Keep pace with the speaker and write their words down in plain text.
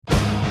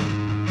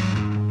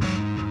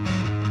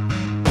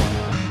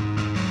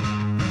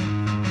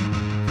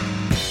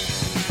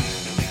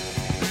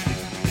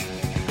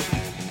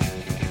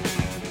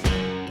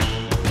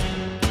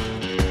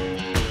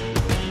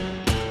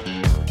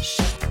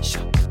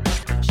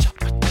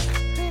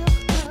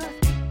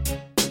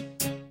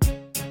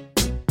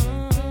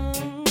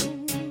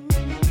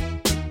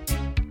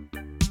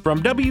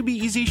From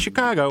WBEZ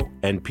Chicago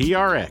and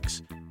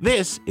PRX,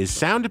 this is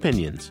Sound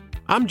Opinions.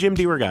 I'm Jim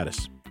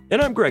DeRogatis.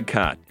 And I'm Greg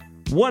Kot.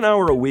 1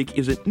 hour a week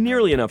isn't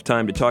nearly enough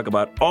time to talk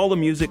about all the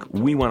music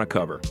we want to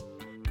cover.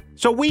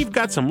 So we've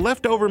got some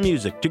leftover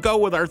music to go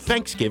with our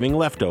Thanksgiving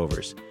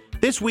leftovers.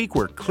 This week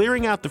we're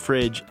clearing out the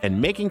fridge and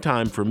making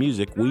time for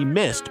music we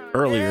missed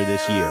earlier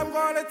this year. I'm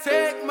gonna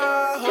take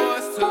my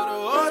horse to the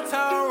old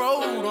town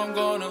road. I'm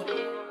gonna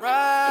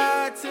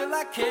ride till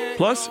I can't.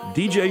 Plus,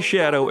 DJ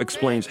Shadow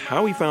explains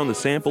how he found the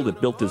sample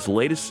that built his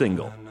latest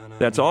single.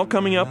 That's all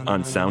coming up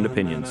on Sound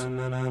Opinions.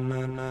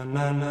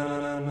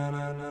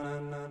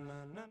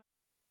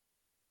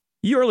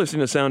 You're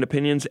listening to Sound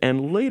Opinions,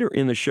 and later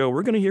in the show,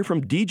 we're going to hear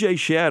from DJ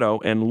Shadow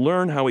and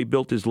learn how he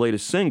built his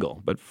latest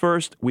single. But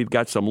first, we've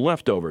got some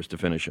leftovers to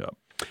finish up.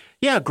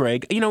 Yeah,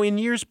 Greg, in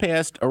years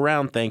past,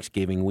 around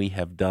Thanksgiving, we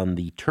have done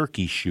the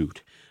Turkey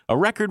Shoot, a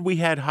record we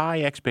had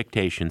high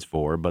expectations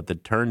for, but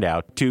that turned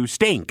out to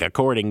stink,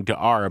 according to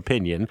our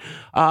opinion.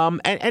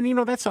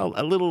 That's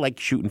a little like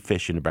shooting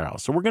fish in a barrel.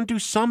 So we're going to do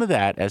some of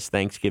that as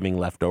Thanksgiving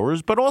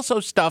leftovers, but also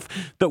stuff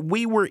that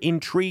we were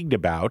intrigued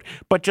about,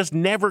 but just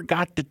never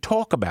got to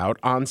talk about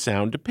on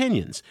Sound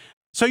Opinions.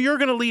 So you're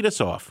going to lead us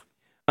off.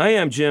 I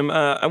am, Jim.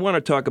 I want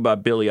to talk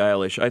about Billie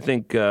Eilish. I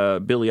think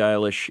Billie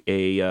Eilish,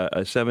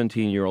 a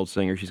 17-year-old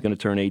singer, she's going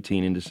to turn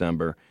 18 in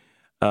December,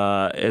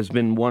 has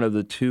been one of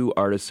the two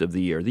artists of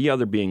the year, the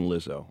other being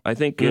Lizzo. I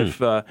think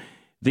if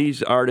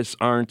these artists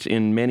aren't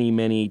in many,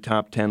 many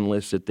top 10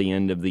 lists at the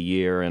end of the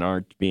year and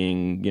aren't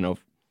being,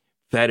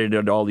 feted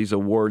at all these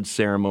awards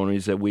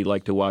ceremonies that we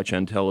like to watch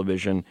on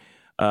television,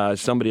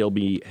 somebody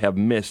will have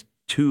missed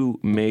two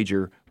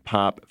major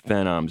pop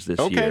phenoms this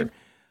year.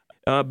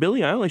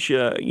 Billie Eilish,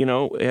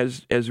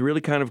 has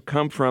really kind of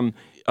come from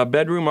a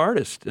bedroom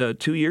artist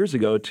 2 years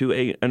ago to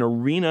an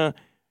arena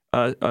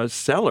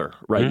seller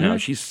right now.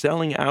 She's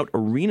selling out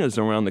arenas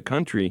around the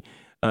country.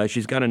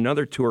 She's got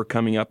another tour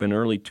coming up in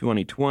early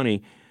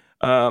 2020.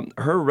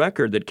 Her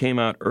record that came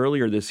out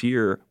earlier this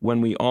year,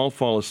 When We All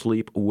Fall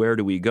Asleep, Where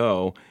Do We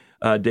Go?,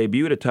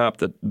 debuted atop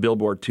the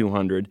Billboard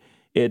 200.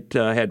 It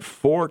had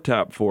 4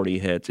 top 40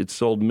 hits. It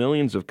sold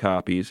millions of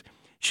copies.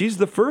 She's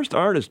the first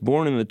artist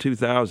born in the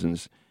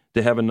 2000s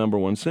to have a number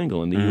one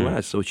single in the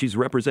U.S. So she's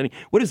representing,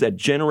 what is that,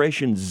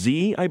 Generation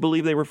Z, I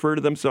believe they refer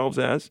to themselves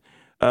as.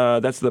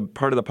 That's the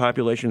part of the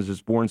population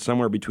that's born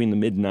somewhere between the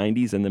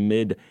mid-'90s and the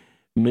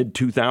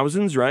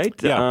mid-2000s, right?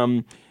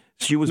 Yeah.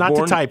 She was Not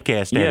born, to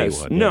typecast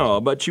anyone.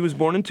 No, but she was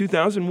born in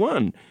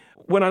 2001.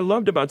 What I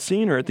loved about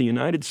seeing her at the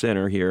United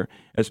Center here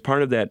as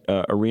part of that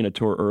arena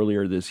tour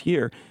earlier this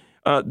year,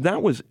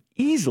 that was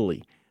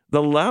easily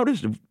the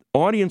loudest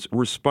audience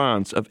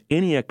response of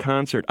any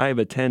concert I've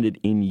attended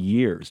in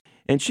years.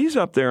 And she's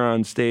up there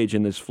on stage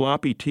in this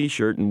floppy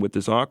T-shirt and with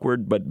this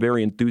awkward but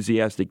very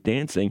enthusiastic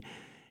dancing.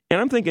 And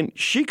I'm thinking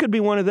she could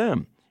be one of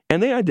them.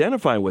 And they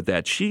identify with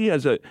that. She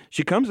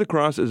comes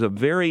across as a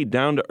very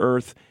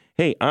down-to-earth,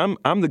 hey, I'm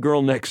the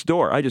girl next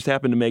door. I just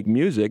happen to make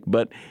music,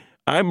 but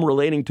I'm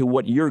relating to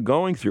what you're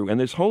going through. And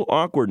this whole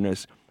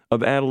awkwardness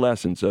of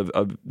adolescence,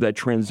 of that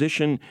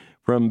transition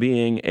from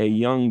being a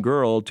young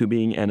girl to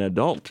being an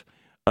adult,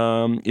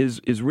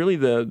 is really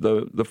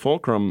the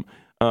fulcrum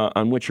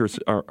on which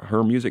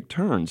her music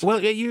turns.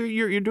 Well,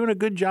 you're doing a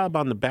good job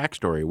on the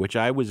backstory, which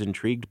I was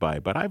intrigued by.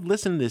 But I've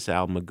listened to this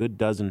album a good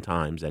dozen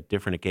times at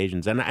different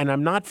occasions, and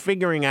I'm not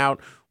figuring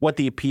out what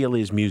the appeal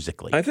is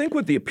musically. I think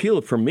what the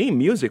appeal for me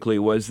musically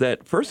was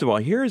that, first of all,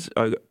 here's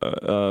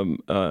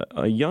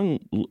a young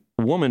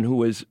woman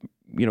who is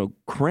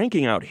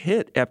cranking out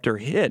hit after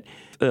hit,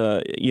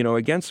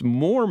 against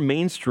more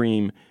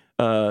mainstream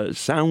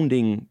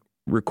sounding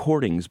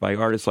recordings by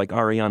artists like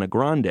Ariana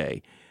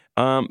Grande.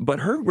 But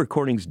her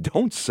recordings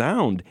don't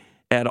sound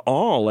at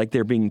all like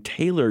they're being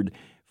tailored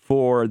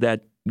for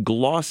that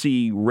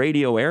glossy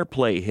radio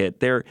airplay hit.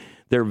 They're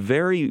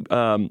very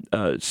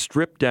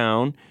stripped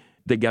down.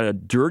 They got a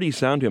dirty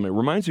sound to them. It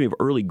reminds me of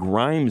early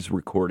Grimes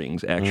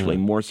recordings, actually,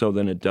 more so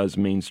than it does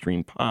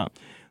mainstream pop.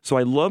 So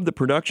I love the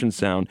production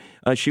sound.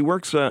 She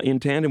works in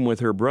tandem with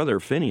her brother,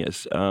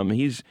 Phineas.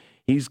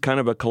 He's kind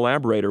of a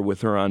collaborator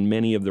with her on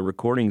many of the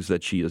recordings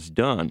that she has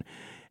done.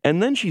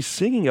 And then she's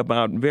singing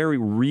about very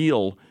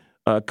real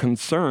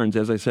concerns,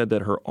 as I said,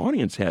 that her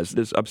audience has.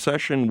 This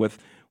obsession with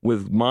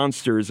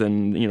monsters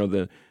and,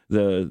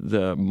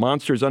 the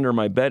monsters under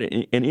my bed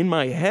and in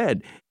my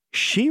head.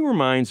 She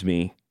reminds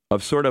me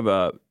of sort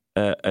of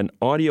an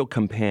audio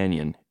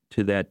companion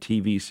to that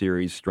TV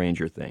series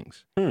Stranger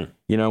Things,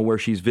 where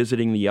she's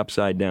visiting the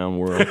upside down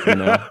world,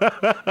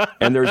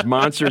 and there's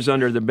monsters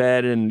under the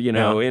bed and,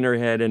 in her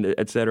head and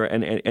et cetera.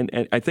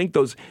 And I think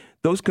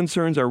those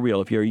concerns are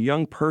real. If you're a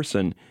young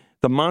person,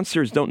 the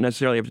monsters don't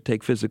necessarily have to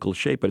take physical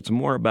shape, but it's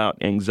more about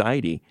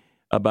anxiety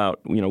about,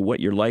 what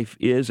your life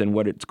is and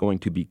what it's going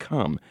to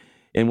become.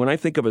 And when I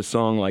think of a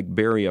song like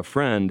Bury a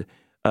Friend,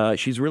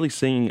 she's really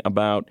singing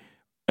about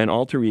an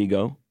alter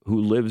ego who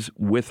lives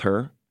with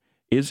her,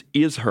 is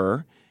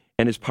her,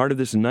 and is part of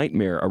this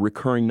nightmare, a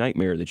recurring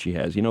nightmare that she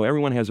has.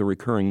 Everyone has a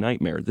recurring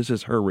nightmare. This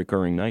is her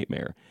recurring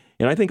nightmare.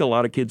 And I think a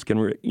lot of kids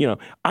can,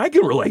 I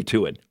can relate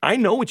to it. I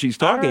know what she's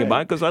talking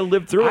about because I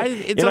lived through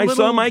it. And I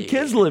saw my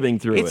kids living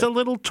through it. It's a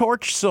little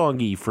torch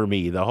songy for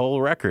me, the whole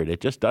record.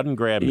 It just doesn't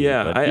grab me.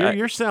 Yeah, but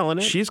you're selling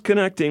it. She's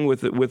connecting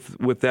with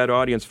that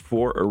audience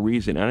for a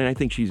reason. And I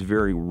think she's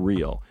very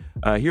real.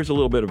 Here's a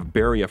little bit of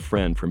Bury a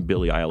Friend from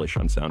Billie Eilish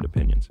on Sound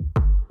Opinions.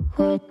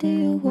 What do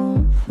you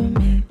want from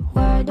me?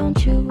 Why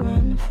don't you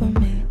run from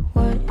me?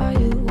 What are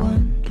you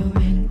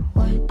wondering?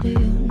 What do you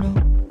know?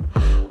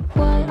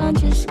 Why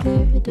aren't you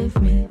scared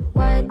of me?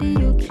 Why do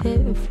you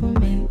care for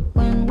me?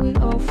 When we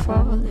all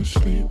fall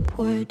asleep,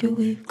 where do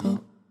we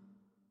go?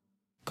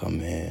 Come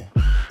here.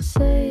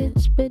 Say it,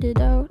 spit it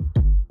out.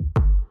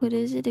 What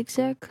is it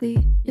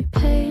exactly? Your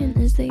pain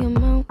is the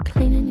amount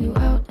cleaning you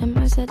out. Am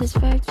I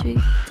satisfactory?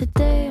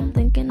 Today I'm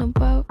thinking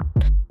about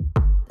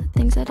the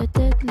things that are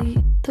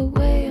deadly. The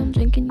way I'm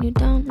drinking you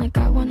down, like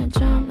I wanna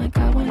drown, like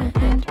I wanna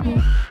end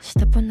me.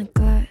 Step on the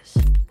glass,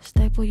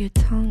 staple your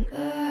tongue.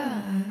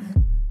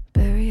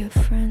 Bury a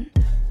friend,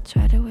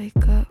 try to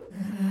wake up.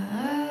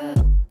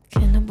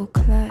 Cannibal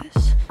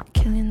class,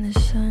 killing the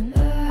sun.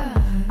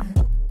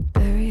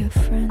 Bury a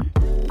friend.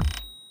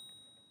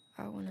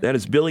 That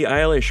is Billie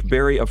Eilish,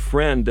 Bury a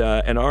Friend,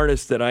 an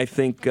artist that I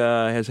think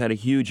has had a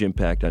huge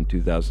impact on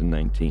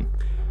 2019.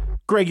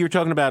 Greg, you were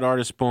talking about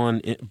artists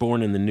born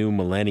in the new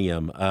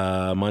millennium.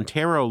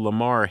 Montero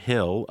Lamar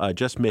Hill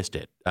just missed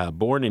it.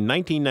 Born in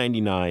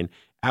 1999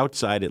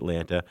 outside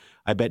Atlanta.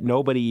 I bet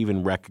nobody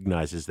even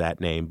recognizes that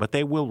name, but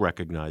they will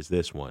recognize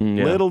this one.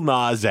 Yeah. Little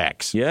Nas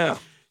X. Yeah,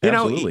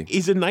 absolutely.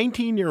 He's a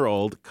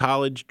 19-year-old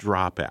college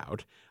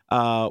dropout.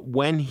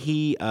 When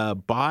he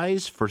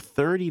buys for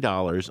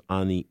 $30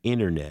 on the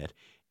internet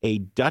a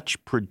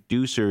Dutch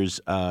producer's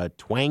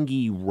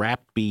twangy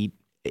rap beat,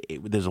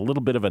 there's a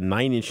little bit of a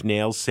Nine Inch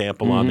Nails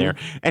sample on there,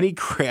 and he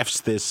crafts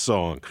this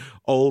song,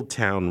 Old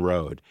Town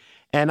Road.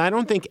 And I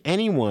don't think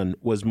anyone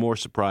was more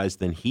surprised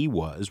than he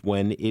was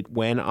when it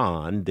went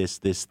on,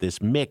 this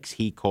mix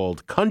he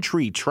called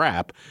Country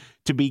Trap,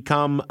 to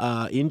become,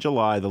 in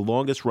July, the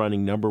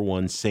longest-running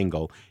 #1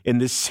 single in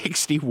the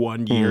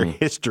 61-year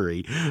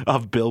history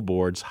of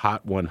Billboard's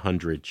Hot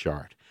 100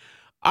 chart.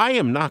 I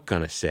am not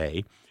going to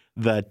say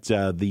that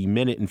the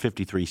minute and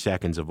 53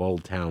 seconds of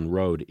Old Town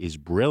Road is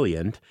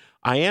brilliant.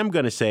 I am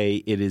going to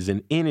say it is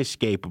an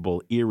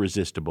inescapable,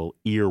 irresistible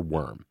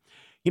earworm.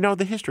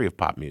 The history of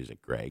pop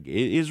music, Greg,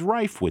 is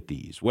rife with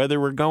these. Whether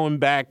we're going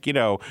back,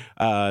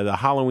 the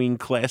Halloween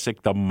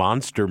classic, The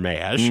Monster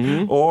Mash,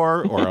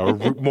 or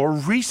a more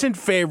recent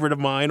favorite of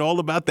mine, All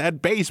About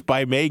That Bass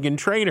by Meghan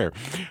Trainor.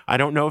 I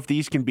don't know if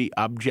these can be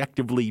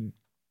objectively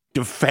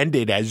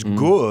defended as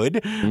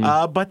good,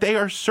 but they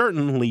are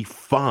certainly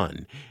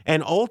fun.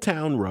 And Old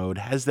Town Road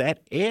has that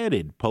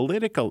added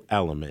political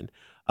element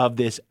of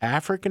this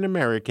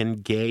African-American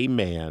gay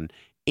man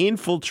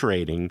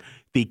infiltrating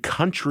the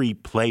country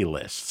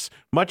playlists,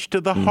 much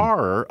to the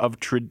horror of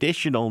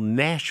traditional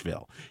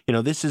Nashville.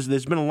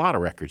 There's been a lot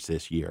of records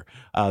this year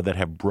that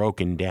have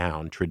broken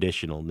down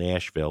traditional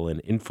Nashville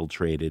and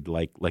infiltrated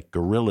like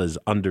gorillas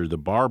under the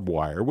barbed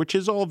wire, which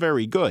is all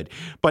very good.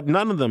 But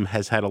none of them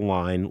has had a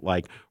line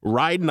like,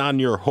 riding on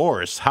your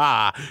horse,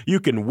 ha, you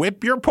can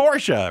whip your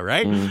Porsche,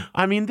 right?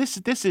 I mean,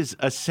 this is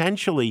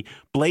essentially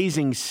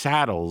Blazing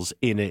Saddles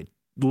in a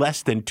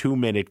less than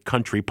 2-minute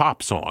country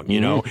pop song,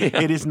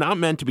 It is not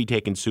meant to be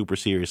taken super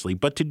seriously,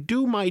 but to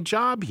do my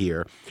job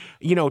here,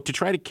 to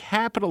try to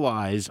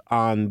capitalize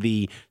on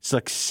the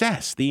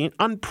success, the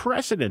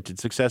unprecedented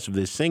success of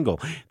this single,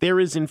 there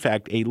is in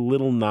fact a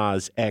Little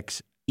Nas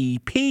X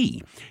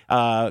EP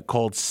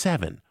called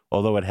 7.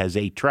 Although it has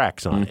 8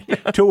 tracks on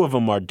it. 2 of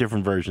them are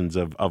different versions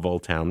of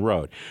Old Town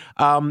Road.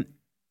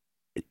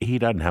 He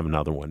doesn't have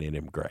another one in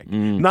him, Greg.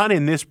 Not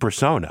in this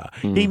persona.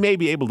 He may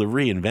be able to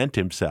reinvent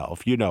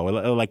himself,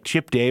 like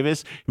Chip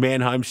Davis,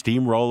 Mannheim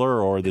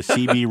Steamroller, or the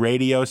CB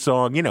radio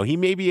song. He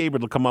may be able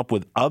to come up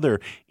with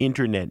other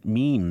internet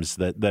memes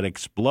that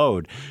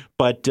explode.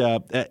 But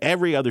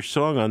every other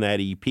song on that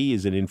EP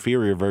is an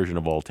inferior version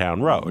of Old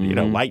Town Road.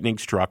 Lightning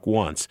struck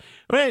once.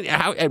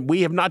 And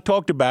we have not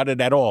talked about it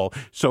at all.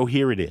 So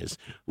here it is.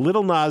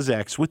 Little Nas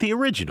X with the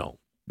original.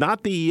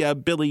 Not the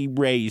Billy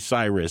Ray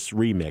Cyrus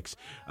remix,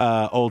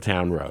 Old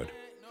Town Road.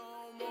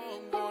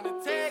 I'm gonna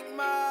take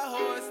my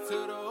horse to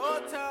the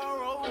Old Town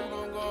Road.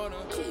 I'm gonna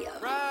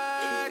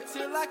ride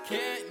till I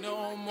can't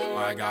no more.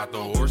 I got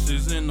the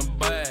horses in the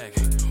bag,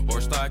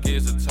 horse stock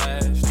is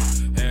attached.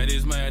 Head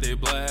is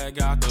matted black,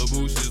 got the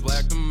bushes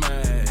black to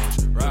match.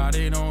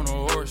 Riding on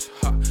a horse,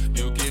 ha,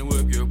 you can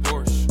whip your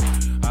Porsche.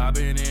 I've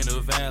been in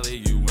the valley,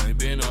 you ain't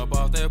been up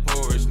off that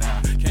porch.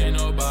 Now, can't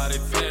nobody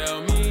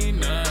tell me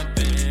nothing.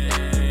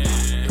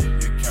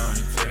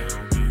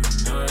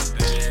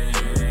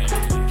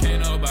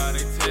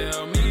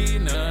 Tell me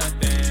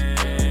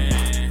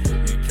nothing.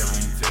 You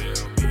can't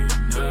tell me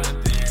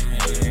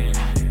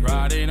nothing.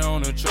 Riding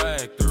on a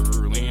tractor,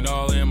 lean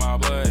all in my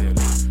blood.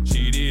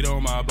 Cheated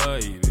on my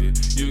baby.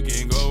 You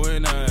can go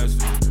and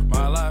ask her.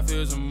 My life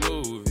is a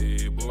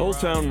movie. Old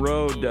Town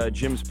Road,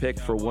 Jim's pick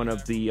for one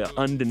of the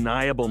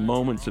undeniable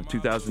moments of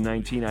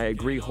 2019. I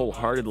agree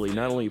wholeheartedly,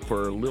 not only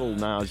for Lil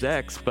Nas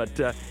X,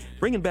 but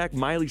bringing back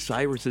Miley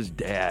Cyrus's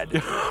dad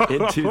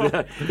into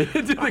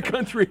the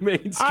country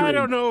mainstream. I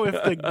don't know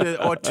if the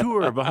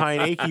auteur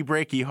behind Achy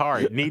Breaky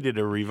Heart needed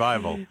a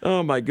revival.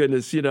 Oh, my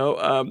goodness,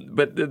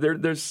 but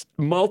there's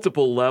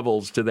multiple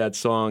levels to that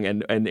song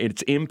and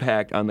its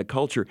impact on the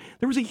culture.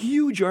 There was a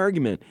huge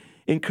argument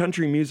in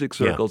country music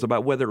circles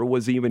about whether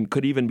it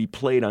could even be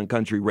played on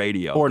country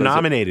radio. Or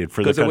nominated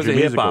for the Country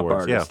Music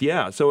Awards. Artist.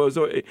 Yeah. So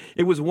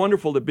it was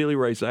wonderful that Billy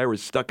Ray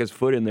Cyrus stuck his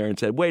foot in there and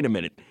said, wait a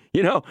minute,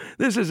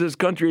 this is as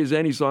country as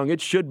any song. It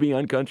should be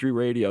on country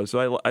radio.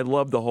 So I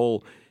love the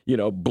whole,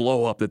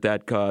 blow up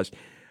that caused.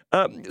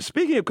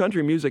 Speaking of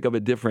country music of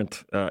a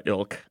different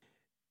ilk,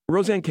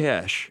 Rosanne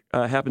Cash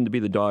happened to be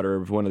the daughter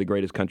of one of the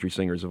greatest country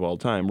singers of all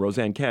time.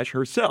 Rosanne Cash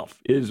herself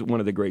is one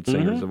of the great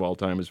singers of all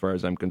time as far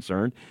as I'm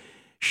concerned.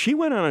 She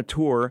went on a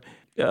tour,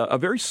 a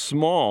very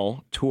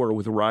small tour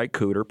with Ry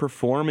Cooder,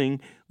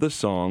 performing the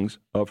songs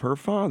of her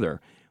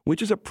father,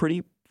 which is a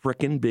pretty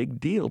frickin' big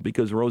deal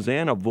because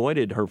Rosanne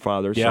avoided her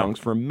father's songs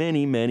for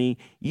many, many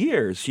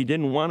years. She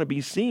didn't want to be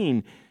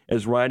seen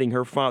as riding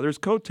her father's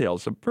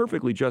coattails, a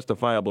perfectly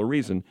justifiable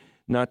reason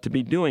not to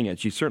be doing it.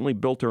 She certainly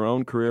built her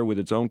own career with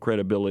its own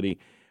credibility,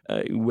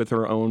 with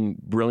her own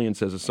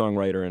brilliance as a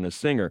songwriter and a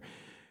singer.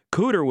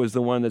 Cooder was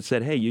the one that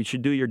said, "Hey, you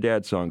should do your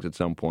dad's songs at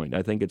some point.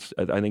 I think it's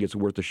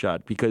worth a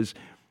shot," because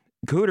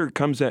Cooder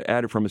comes at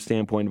it from a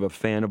standpoint of a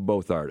fan of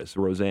both artists,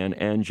 Rosanne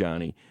and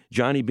Johnny.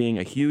 Johnny being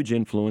a huge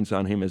influence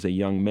on him as a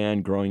young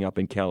man growing up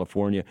in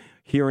California,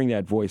 hearing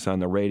that voice on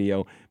the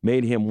radio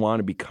made him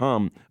want to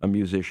become a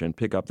musician,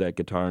 pick up that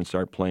guitar and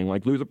start playing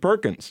like Luther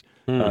Perkins,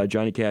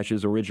 Johnny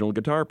Cash's original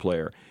guitar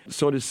player.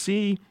 So to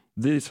see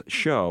this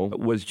show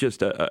was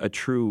just a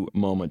true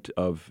moment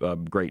of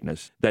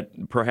greatness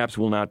that perhaps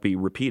will not be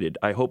repeated.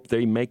 I hope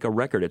they make a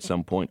record at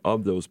some point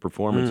of those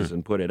performances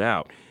and put it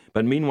out.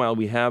 But meanwhile,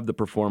 we have the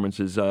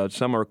performances.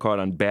 Some are caught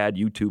on bad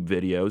YouTube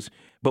videos.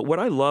 But what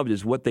I loved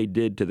is what they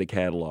did to the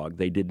catalog.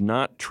 They did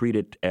not treat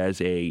it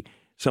as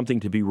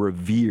something to be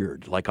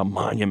revered, like a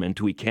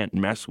monument we can't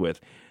mess with.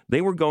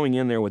 They were going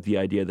in there with the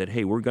idea that,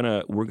 hey, we're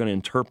gonna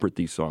interpret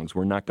these songs.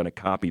 We're not going to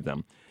copy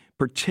them.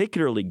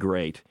 Particularly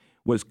great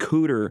was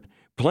Cooder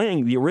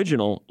playing the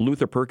original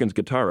Luther Perkins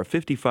guitar, a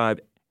 55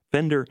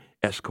 Fender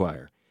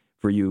Esquire,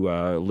 for you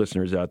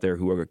listeners out there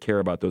who care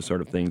about those sort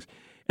of things.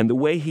 And the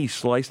way he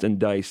sliced and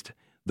diced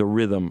the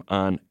rhythm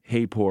on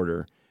Hey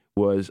Porter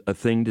was a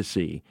thing to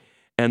see.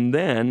 And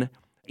then,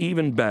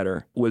 even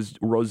better, was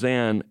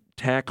Rosanne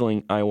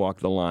tackling I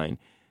Walk the Line.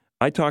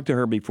 I talked to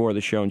her before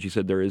the show, and she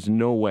said, there is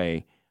no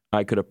way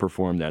I could have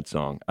performed that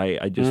song.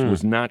 I just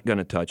was not going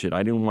to touch it.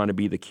 I didn't want to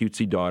be the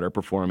cutesy daughter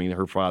performing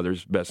her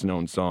father's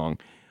best-known song.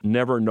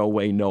 Never, no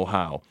way, no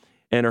how.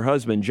 And her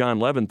husband, John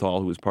Leventhal,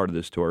 who was part of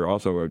this tour,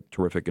 also a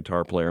terrific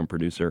guitar player and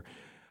producer,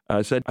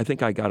 said, I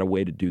think I got a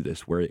way to do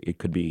this where it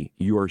could be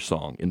your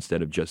song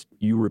instead of just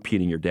you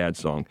repeating your dad's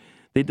song.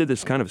 They did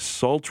this kind of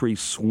sultry,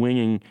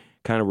 swinging,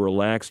 kind of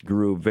relaxed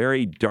groove,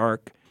 very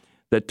dark,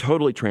 that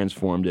totally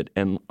transformed it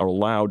and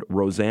allowed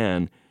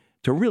Rosanne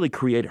to really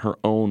create her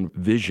own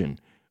vision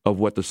of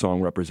what the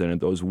song represented.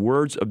 Those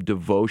words of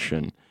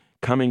devotion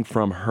coming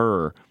from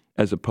her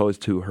as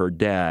opposed to her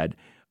dad,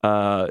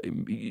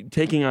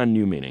 taking on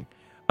new meaning.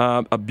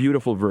 A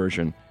beautiful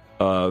version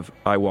of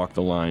I Walk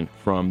the Line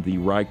from the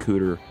Ry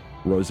Cooder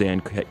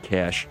Rosanne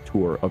Cash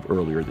tour of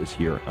earlier this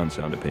year on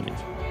Sound Opinions.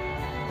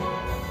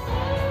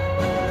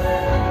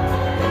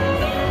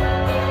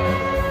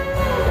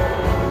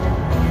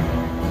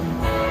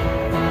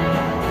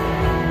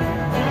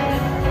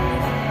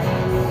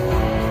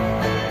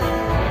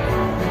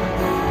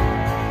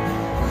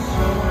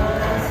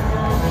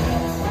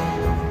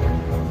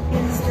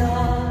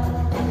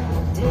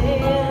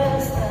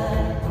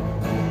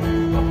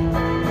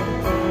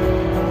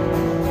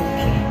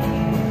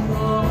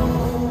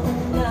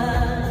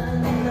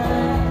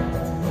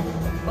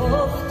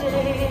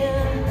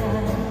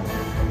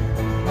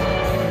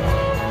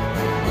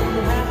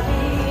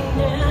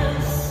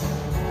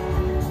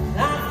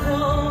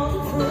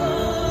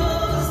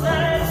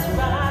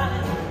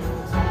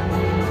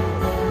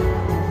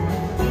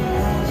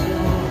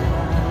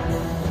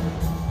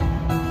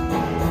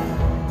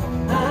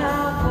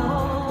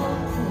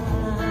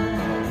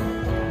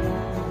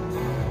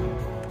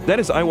 That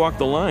is I Walk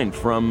the Line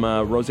from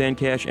Rosanne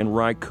Cash and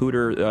Ry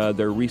Cooder,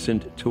 their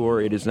recent tour.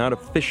 It is not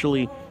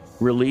officially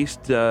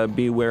released.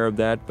 Be aware of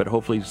that, but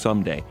hopefully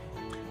someday.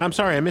 I'm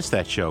sorry I missed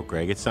that show,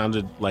 Greg. It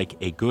sounded like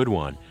a good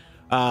one.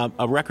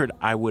 A record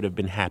I would have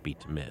been happy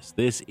to miss.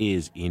 This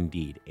is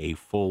indeed a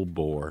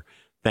full-bore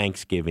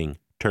Thanksgiving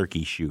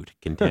turkey shoot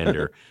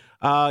contender.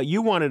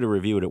 You wanted to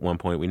review it at one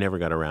point. We never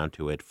got around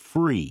to it.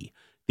 Free,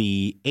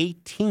 the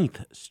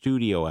 18th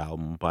studio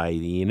album by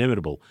the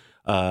inimitable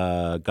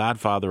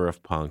godfather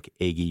of punk,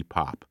 Iggy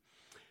Pop.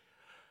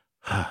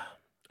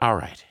 All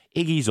right.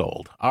 Iggy's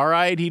old. All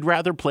right. He'd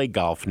rather play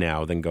golf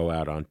now than go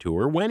out on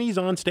tour. When he's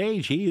on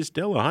stage, he is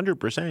still 100%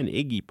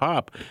 Iggy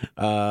Pop,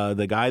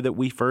 the guy that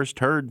we first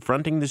heard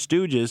fronting the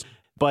Stooges.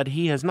 But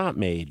he has not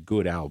made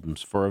good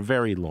albums for a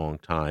very long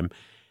time.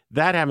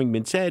 That having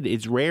been said,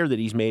 it's rare that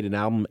he's made an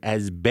album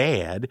as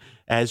bad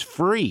as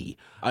Free.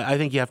 I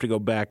think you have to go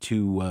back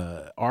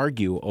to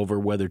argue over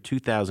whether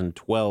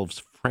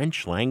 2012's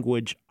French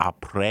language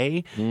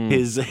après,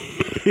 his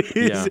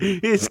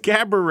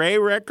cabaret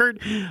record,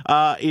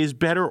 is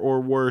better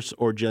or worse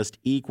or just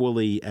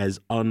equally as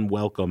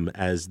unwelcome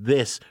as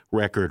this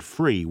record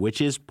Free,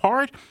 which is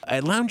part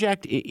lounge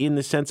act in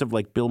the sense of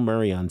like Bill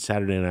Murray on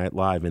Saturday Night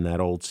Live in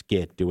that old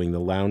skit doing the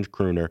lounge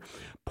crooner,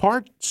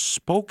 part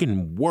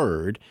spoken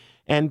word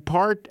and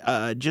part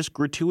just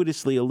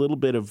gratuitously a little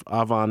bit of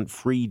avant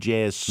free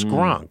jazz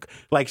scrunk.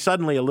 Like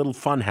suddenly a little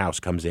fun house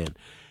comes in.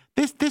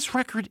 This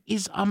record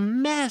is a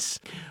mess.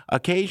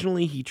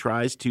 Occasionally he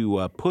tries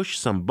to push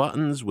some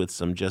buttons with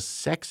some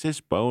just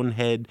sexist,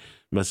 bonehead,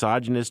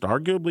 misogynist,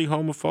 arguably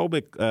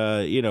homophobic,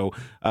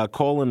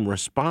 colon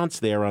response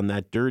there on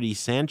that Dirty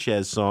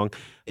Sanchez song.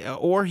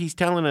 Or he's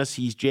telling us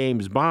he's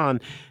James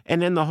Bond.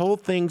 And then the whole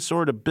thing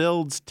sort of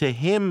builds to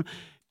him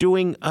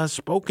doing a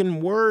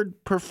spoken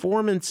word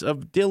performance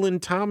of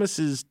Dylan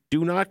Thomas's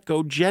Do Not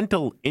Go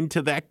Gentle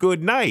Into That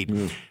Good Night.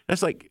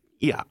 That's like,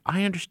 yeah,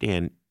 I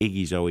understand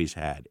Iggy's always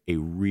had a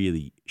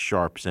really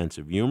sharp sense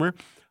of humor.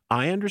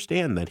 I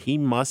understand that he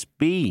must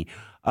be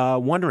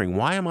wondering,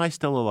 why am I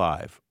still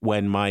alive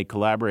when my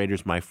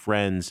collaborators, my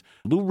friends,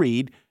 Lou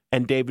Reed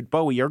and David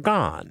Bowie are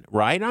gone,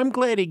 right? I'm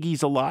glad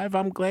Iggy's alive.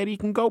 I'm glad he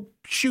can go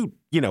shoot,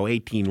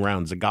 18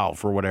 rounds of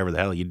golf or whatever the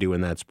hell you do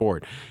in that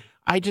sport.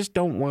 I just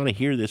don't want to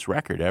hear this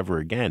record ever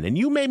again. And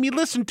you made me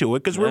listen to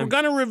it because we were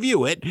going to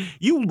review it.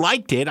 You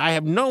liked it. I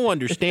have no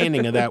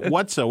understanding of that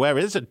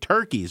whatsoever. This is a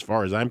turkey as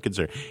far as I'm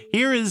concerned.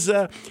 Here is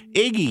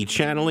Iggy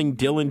channeling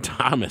Dylan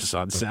Thomas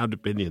on Sound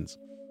Opinions.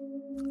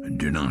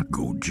 Do not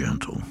go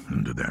gentle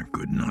into that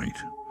good night.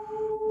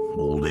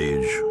 Old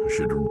age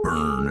should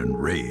burn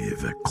and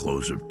rave at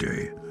close of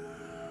day.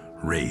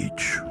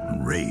 Rage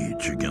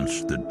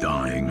against the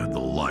dying of the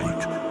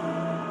light.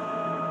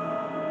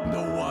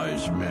 No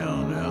wise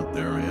man at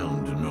their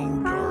end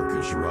know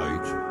dark is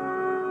right.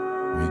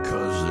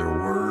 Because their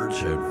words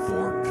had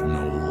forked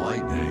no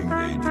lightning,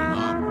 they do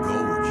not go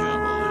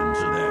gentle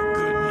into that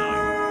good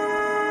night.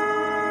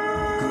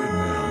 Good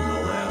men,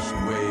 the last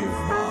wave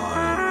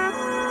by,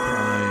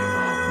 crying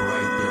out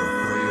bright their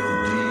frail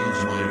deeds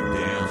might have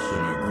danced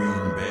in a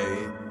green bay.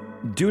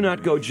 Do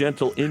not go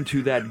gentle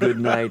into that good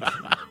night.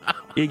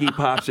 Iggy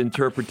Pop's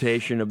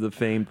interpretation of the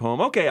famed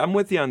poem. Okay, I'm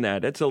with you on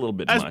that. That's a little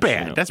bit much. That's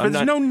bad.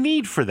 There's no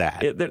need for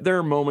that. There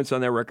are moments on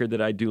that record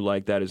that I do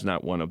like. That is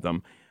not one of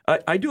them.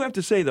 I do have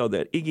to say, though,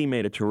 that Iggy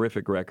made a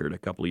terrific record a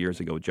couple of years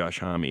ago with Josh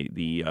Homme,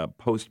 the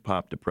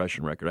post-pop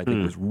depression record. I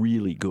think was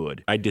really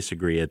good. I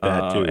disagree at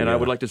that, too. And I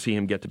would like to see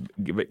him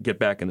get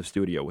back in the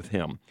studio with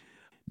him.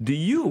 Do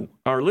you,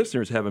 our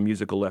listeners, have a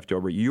musical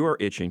leftover you're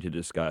itching to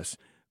discuss?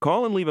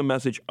 Call and leave a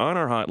message on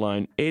our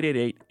hotline,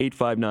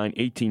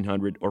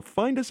 888-859-1800, or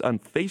find us on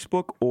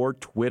Facebook or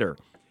Twitter.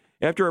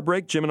 After our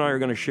break, Jim and I are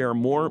going to share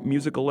more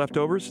musical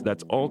leftovers.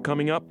 That's all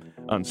coming up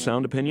on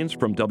Sound Opinions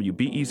from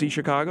WBEZ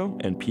Chicago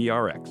and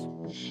PRX.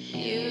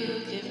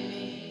 You give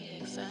me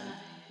anxiety.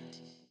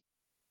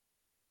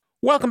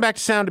 Welcome back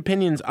to Sound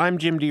Opinions. I'm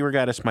Jim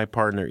DeRogatis. My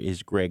partner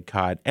is Greg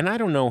Kot. And I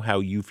don't know how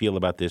you feel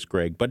about this,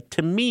 Greg, but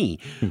to me,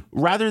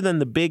 rather than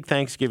the big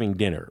Thanksgiving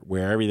dinner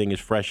where everything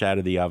is fresh out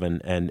of the oven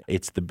and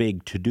it's the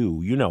big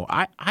to-do,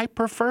 I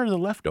prefer the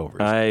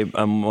leftovers.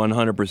 I'm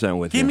 100%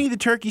 with you. Give me the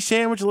turkey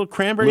sandwich, a little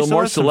cranberry sauce,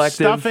 more selective,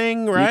 some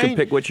stuffing, right? You can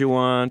pick what you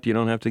want. You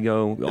don't have to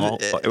go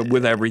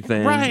with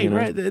everything. Right,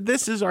 right.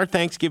 This is our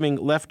Thanksgiving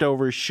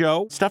leftovers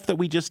show, stuff that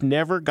we just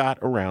never got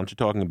around to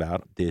talking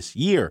about this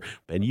year.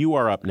 And you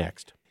are up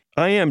next.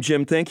 I am,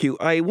 Jim. Thank you.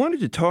 I wanted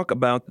to talk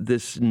about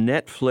this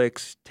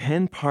Netflix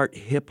 10-part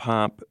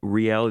hip-hop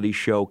reality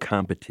show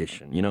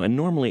competition. And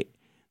normally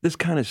this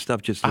kind of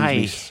stuff just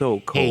leaves me so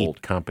cold. I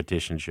hate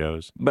competition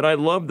shows. But I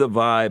love the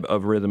vibe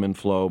of Rhythm and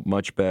Flow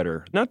much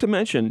better. Not to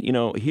mention,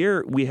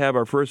 here we have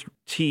our first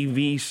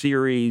TV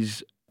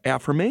series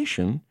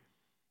affirmation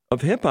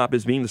of hip-hop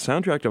as being the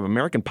soundtrack of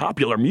American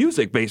popular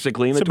music,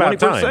 basically, in the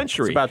 21st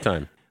century. It's about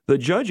time. The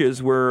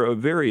judges were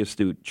very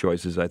astute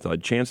choices, I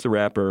thought. Chance the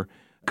Rapper,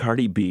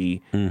 Cardi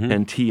B,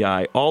 and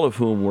T.I., all of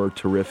whom were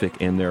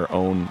terrific in their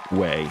own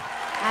way.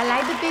 I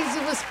like the things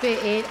you were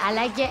spitting. I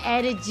like your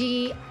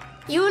energy.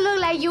 You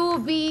look like you will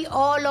be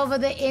all over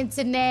the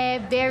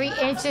internet, very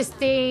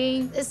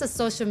interesting. It's a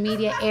social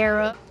media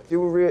era. You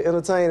were real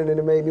entertaining and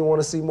it made me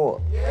want to see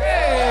more.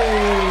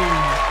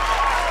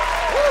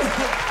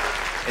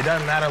 It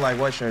doesn't matter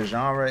what your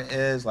genre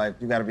is,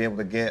 you gotta be able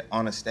to get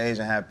on a stage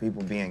and have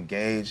people be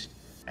engaged.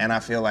 And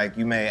I feel like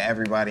you made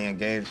everybody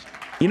engaged.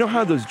 You know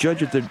how those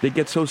judges, they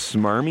get so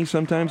smarmy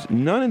sometimes?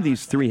 None of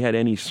these three had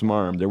any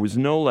smarm. There was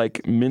no,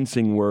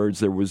 mincing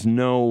words. There was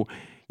no,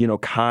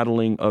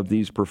 coddling of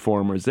these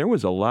performers. There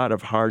was a lot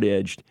of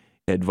hard-edged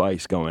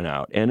advice going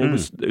out. And it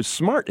was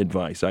smart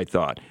advice, I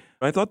thought.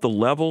 I thought the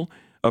level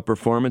of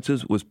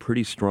performances was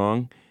pretty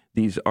strong.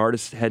 These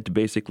artists had to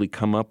basically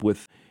come up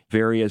with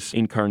various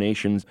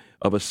incarnations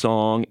of a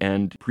song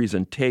and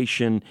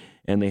presentation,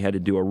 and they had to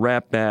do a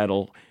rap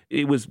battle.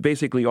 It was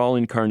basically all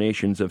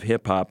incarnations of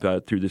hip-hop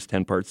through this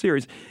 10-part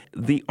series.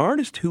 The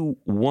artist who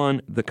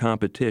won the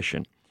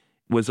competition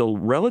was a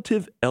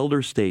relative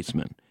elder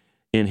statesman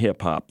in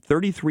hip-hop,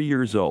 33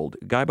 years old,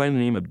 a guy by the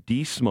name of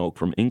D Smoke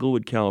from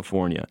Inglewood,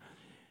 California.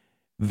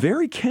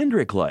 Very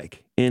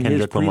Kendrick-like in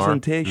his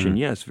presentation.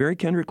 Yes, very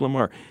Kendrick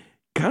Lamar.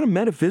 Kind of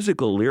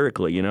metaphysical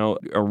lyrically,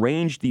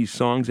 arranged these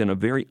songs in a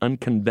very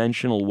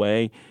unconventional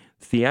way.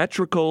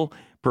 Theatrical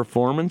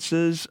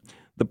performances.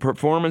 The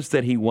performance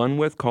that he won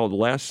with, called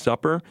Last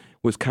Supper,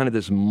 was kind of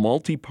this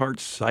multi-part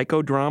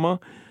psychodrama.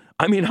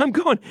 I mean,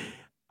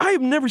 I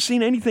have never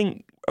seen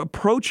anything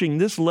approaching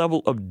this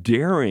level of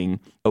daring,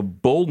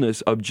 of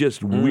boldness, of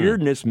just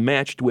weirdness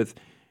matched with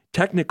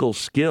technical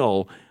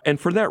skill. And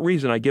for that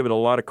reason, I give it a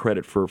lot of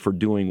credit for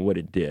doing what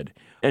it did.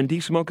 And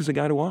D Smoke is a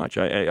guy to watch.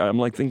 I'm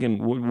like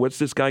thinking, what's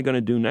this guy going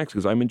to do next?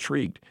 Because I'm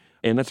intrigued.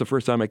 And that's the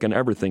first time I can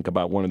ever think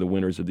about one of the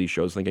winners of these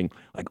shows, thinking,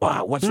 like,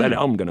 wow, what's that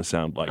album going to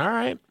sound like? All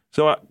right.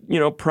 So,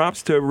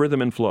 props to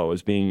Rhythm and Flow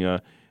as being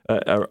a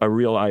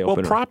real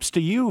eye-opener. Well, props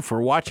to you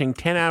for watching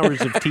 10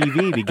 hours of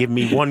TV to give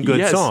me one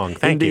good song.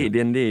 Thank you.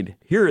 Indeed.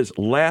 Here is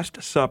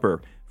Last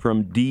Supper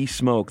from D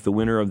Smoke, the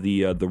winner of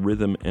the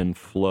Rhythm and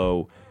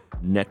Flow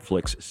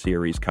Netflix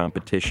series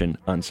competition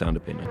on Sound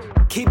Opinions.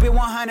 Keep it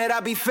 100, I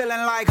be feeling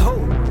like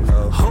who?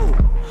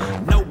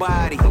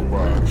 Nobody.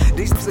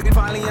 These niggas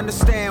finally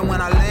understand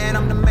when I land,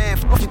 I'm the man.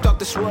 You thought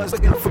this was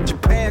from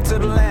Japan to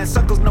the land.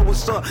 Suckers know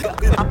what's up.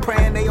 I'm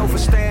praying they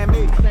overstand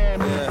me.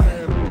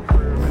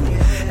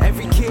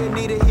 Every kid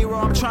need a hero,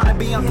 I'm trying to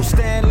be Uncle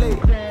Stanley.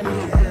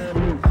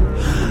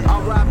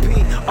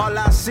 R.I.P., all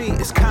I see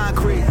is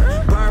concrete.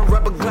 Burn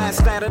rubber glass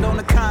standing on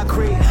the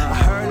concrete. I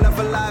heard love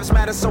of lives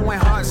matter, so when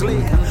hearts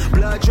leak.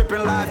 Blood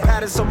dripping live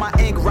patterns on my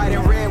ink, writing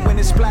red when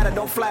it's splattered.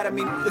 Don't flatter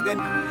me,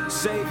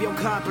 save your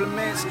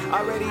compliments.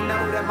 Already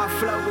know that my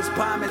flow is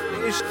bombing.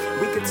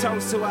 We could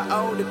toast to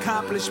our old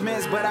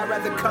accomplishments, but I'd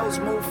rather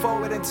coast, move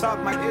forward and talk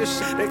my ish.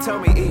 They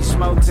told me, eat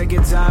smoke, take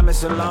your time,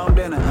 it's a long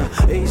dinner.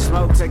 Eat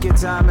smoke, take your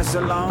time, it's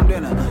a long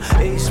dinner.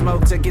 Eat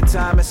smoke, take your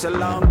time, it's a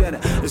long dinner.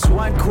 There's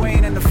one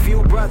queen and a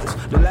few brothers,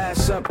 the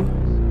Last Supper.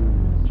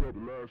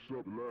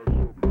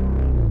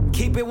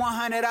 Keep it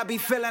 100, I be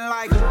feeling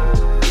like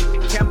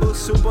Campbell's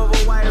soup over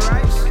white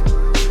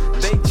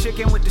rice, baked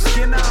chicken with the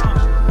skin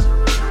on.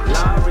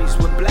 Lorries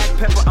with black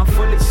pepper, I'm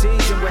fully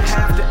seasoned with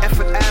half the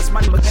effort. Ass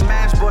my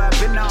mash, boy, I've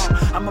been on.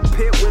 I'm a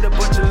pit with a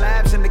bunch of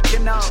labs in the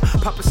kiddo.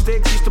 Papa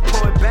Sticks used to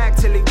pour it back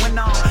till he went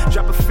on.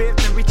 Drop a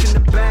fifth and reach in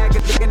the bag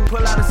and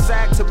pull out a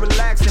sack to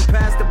relax and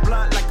pass the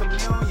blunt like a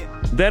million.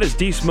 That is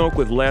D Smoke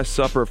with Last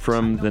Supper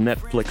from the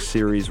Netflix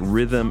series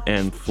Rhythm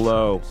and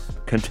Flow.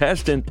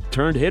 Contestant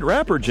turned hit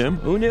rapper, Jim.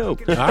 Who knew?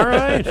 All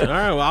right.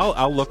 Well,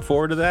 I'll look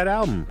forward to that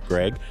album,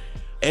 Greg.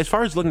 As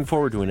far as looking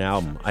forward to an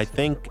album, I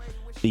think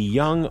the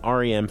young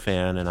REM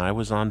fan, and I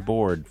was on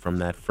board from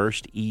that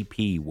first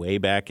EP way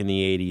back in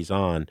the 80s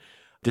on,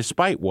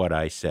 despite what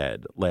I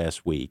said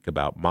last week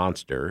about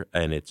Monster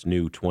and its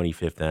new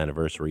 25th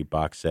anniversary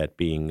box set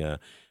being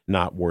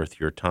not worth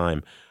your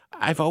time.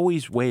 I've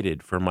always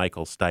waited for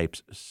Michael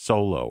Stipe's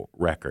solo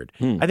record.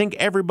 I think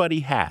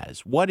everybody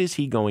has. What is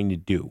he going to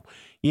do?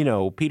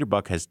 Peter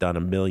Buck has done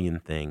a million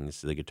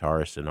things, the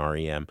guitarist in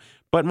REM,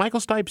 but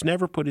Michael Stipe's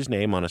never put his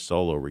name on a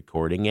solo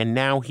recording, and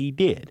now he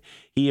did.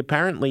 He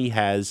apparently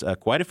has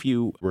quite a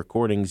few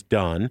recordings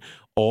done,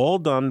 all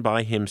done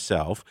by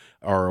himself,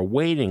 are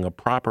awaiting a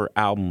proper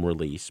album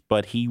release,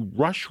 but he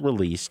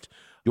rush-released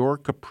Your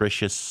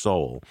Capricious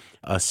Soul,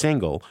 a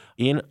single,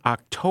 in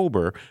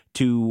October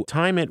to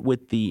time it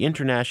with the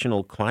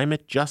international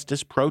climate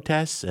justice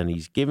protests, and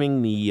he's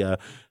giving the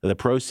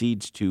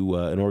proceeds to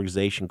an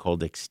organization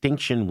called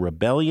Extinction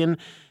Rebellion.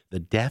 The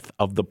death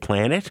of the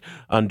planet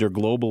under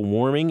global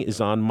warming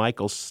is on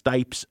Michael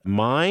Stipe's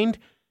mind,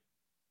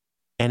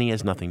 and he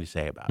has nothing to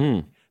say about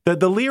it.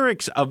 The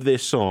lyrics of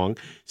this song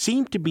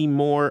seem to be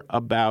more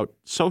about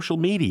social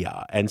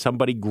media and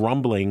somebody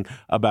grumbling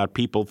about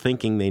people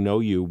thinking they know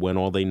you when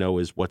all they know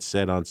is what's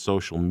said on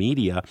social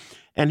media.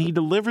 And he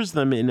delivers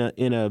them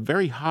in a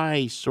very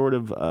high sort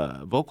of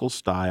vocal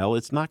style.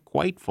 It's not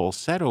quite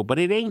falsetto, but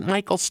it ain't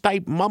Michael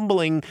Stipe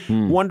mumbling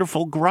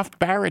wonderful gruff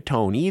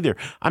baritone either.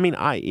 I mean,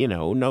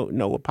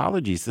 no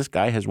apologies. This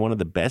guy has one of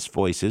the best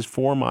voices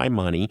for my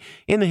money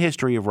in the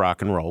history of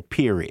rock and roll,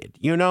 period.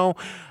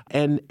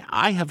 And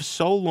I have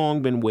so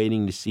long been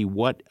waiting to see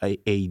what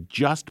a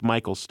just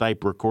Michael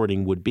Stipe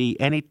recording would be,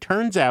 and it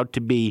turns out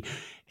to be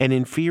an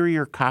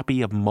inferior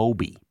copy of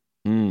Moby.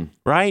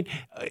 Right?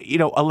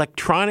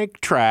 Electronic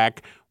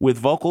track with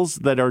vocals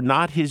that are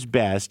not his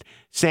best,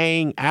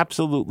 saying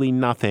absolutely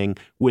nothing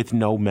with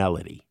no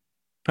melody.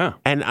 Huh.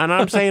 And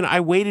I'm saying I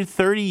waited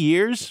 30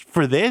 years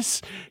for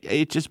this.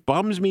 It just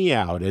bums me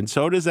out. And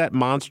so does that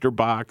Monster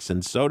Box,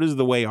 and so does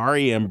the way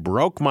REM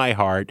broke my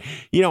heart.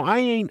 You know, I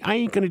ain't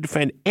going to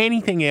defend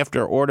anything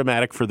after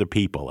Automatic for the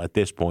People at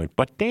this point.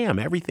 But damn,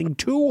 everything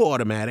too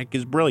Automatic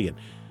is brilliant.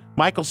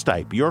 Michael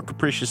Stipe, Your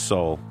Capricious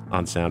Soul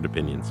on Sound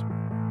Opinions.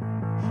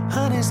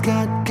 Honey's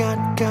got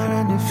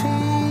a new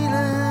feeling.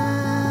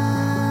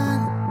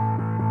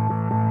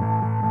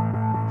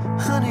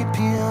 Honey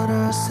peeled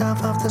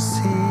herself off the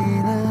ceiling.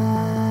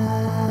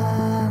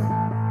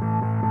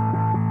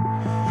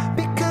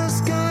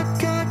 Because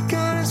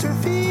God is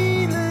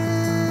revealing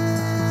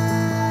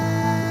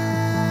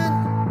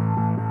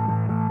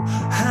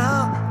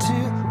how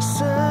to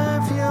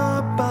serve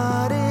your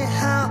body,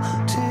 how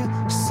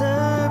to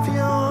serve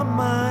your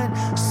mind,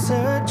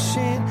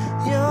 searching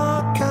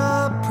your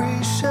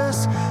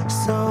capricious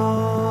soul.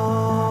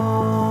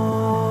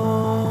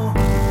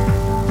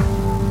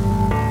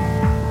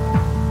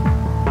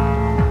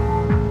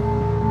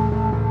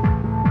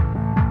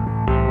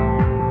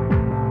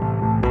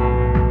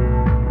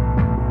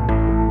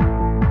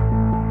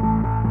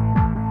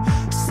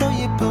 So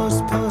you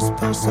post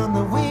on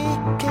the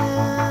weekend,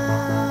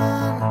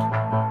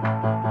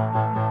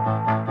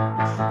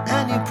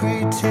 and you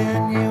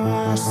pretend you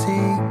are a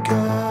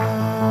seeker.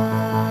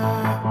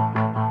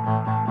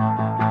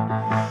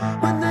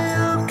 When they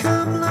all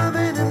come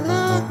loving and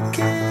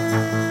looking,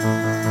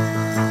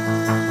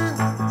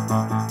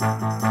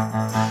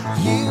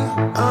 you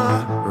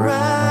are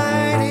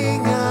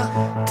writing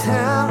a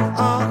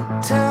tell-all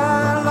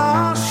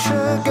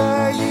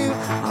sugar. You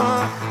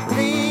are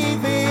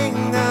leaving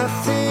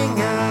nothing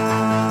out.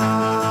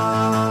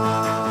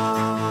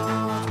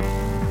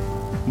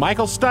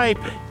 Michael Stipe,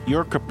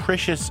 Your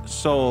Capricious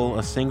Soul,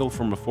 a single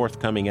from a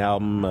forthcoming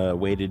album.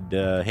 Waited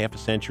half a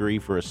century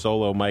for a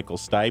solo Michael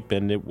Stipe,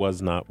 and it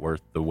was not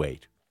worth the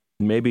wait.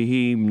 Maybe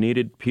he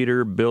needed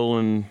Peter, Bill,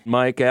 and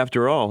Mike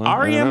after all. Huh?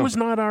 REM was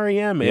not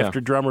REM after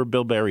drummer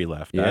Bill Berry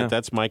left. Yeah.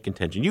 That's my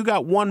contention. You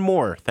got one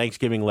more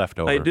Thanksgiving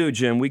leftover. I do,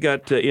 Jim. We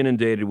got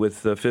inundated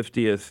with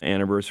 50th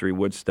anniversary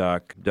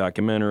Woodstock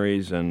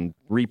documentaries and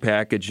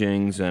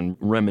repackagings and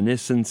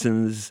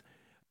reminiscences.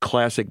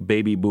 Classic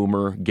baby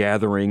boomer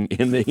gathering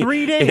in the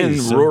 3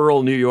 days in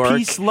rural New York.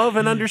 Peace, love,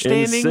 and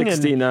understanding. In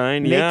 69,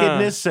 and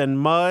nakedness and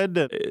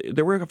mud.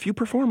 There were a few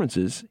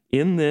performances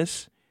in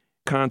this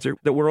concert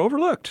that were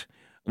overlooked.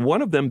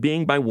 One of them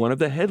being by one of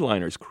the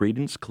headliners,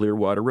 Creedence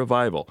Clearwater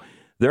Revival.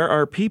 There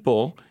are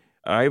people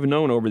I've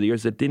known over the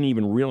years that didn't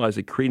even realize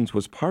that Creedence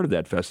was part of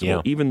that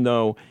festival, even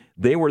though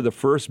they were the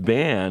first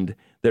band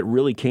that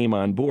really came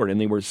on board.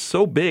 And they were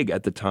so big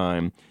at the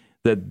time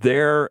that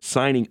their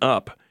signing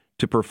up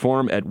to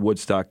perform at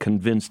Woodstock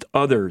convinced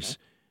others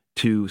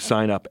to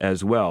sign up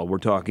as well. We're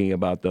talking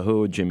about The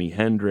Who, Jimi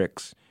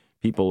Hendrix,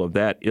 people of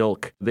that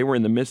ilk. They were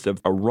in the midst of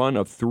a run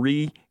of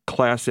 3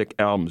 classic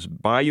albums,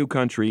 Bayou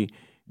Country,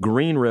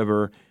 Green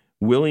River,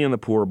 Willie and the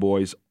Poor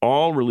Boys,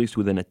 all released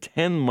within a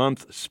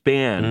 10-month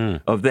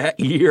span of that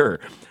year.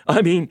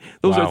 I mean,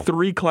 those are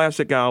 3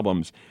 classic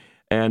albums.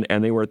 And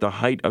they were at the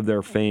height of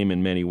their fame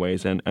in many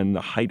ways and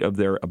the height of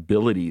their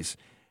abilities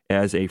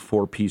as a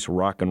 4-piece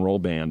rock and roll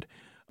band.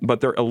 But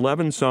their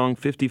 11-song,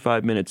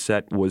 55-minute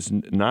set was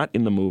not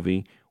in the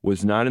movie,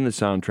 was not in the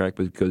soundtrack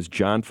because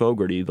John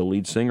Fogerty, the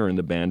lead singer in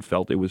the band,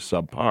 felt it was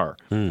subpar.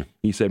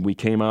 He said, we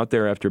came out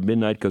there after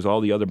midnight because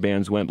all the other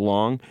bands went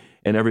long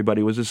and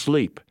everybody was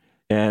asleep.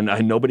 And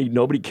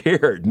nobody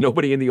cared.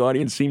 Nobody in the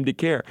audience seemed to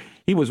care.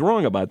 He was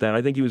wrong about that.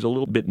 I think he was a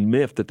little bit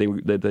miffed that they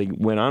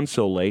went on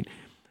so late.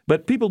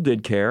 But people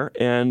did care.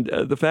 And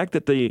the fact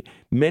that the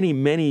many,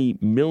 many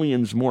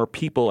millions more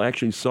people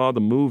actually saw the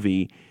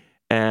movie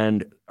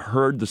and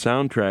heard the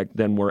soundtrack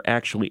than were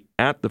actually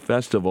at the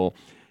festival,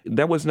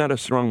 that was not a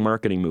strong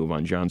marketing move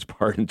on John's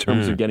part in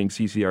terms of getting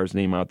CCR's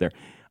name out there.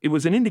 It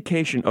was an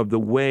indication of the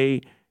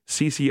way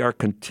CCR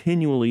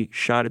continually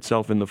shot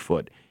itself in the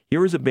foot.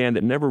 Here was a band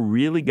that never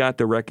really got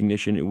the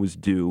recognition it was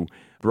due,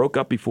 broke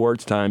up before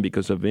its time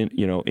because of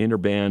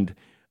interband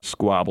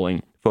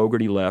squabbling.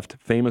 Fogerty left,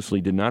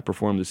 famously did not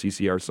perform the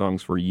CCR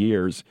songs for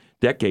years,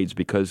 decades,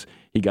 because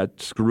he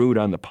got screwed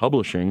on the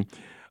publishing.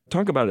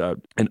 Talk about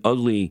an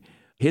ugly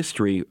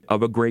history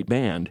of a great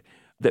band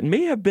that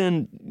may have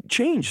been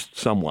changed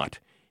somewhat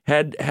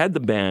had the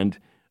band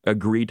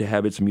agreed to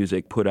have its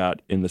music put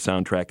out in the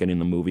soundtrack and in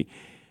the movie.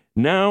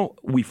 Now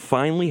we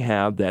finally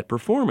have that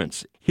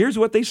performance. Here's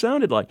what they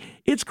sounded like.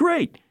 It's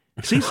great.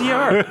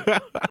 CCR.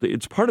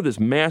 It's part of this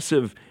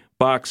massive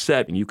box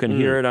set, and you can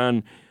hear it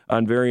on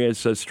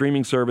various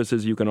streaming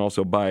services. You can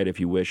also buy it if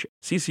you wish.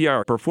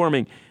 CCR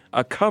performing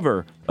a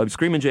cover of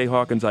Screamin' Jay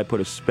Hawkins' I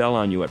Put a Spell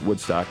on You at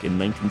Woodstock in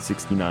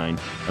 1969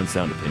 on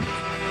Sound Opinions.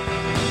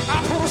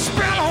 I put a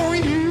spell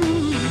on you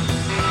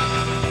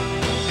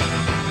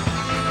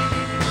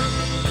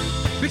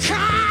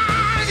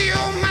because you're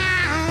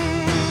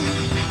mine.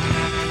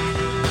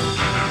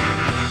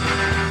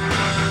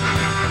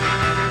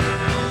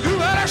 You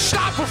better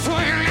stop before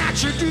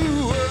that you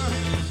do.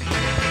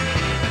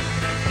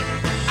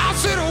 I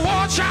said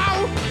watch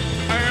out.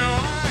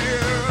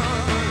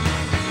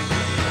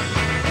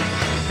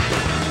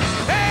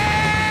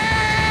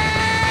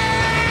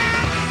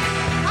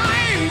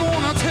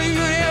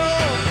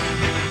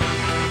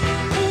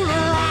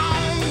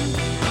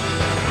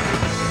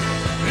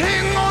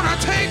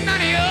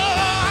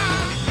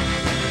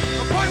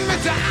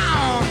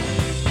 now.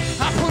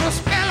 I put a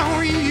spell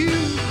on you.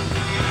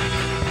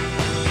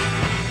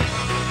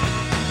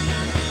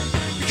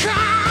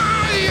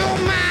 Because you're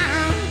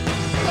mine.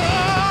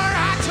 All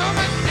right, tell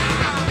me now.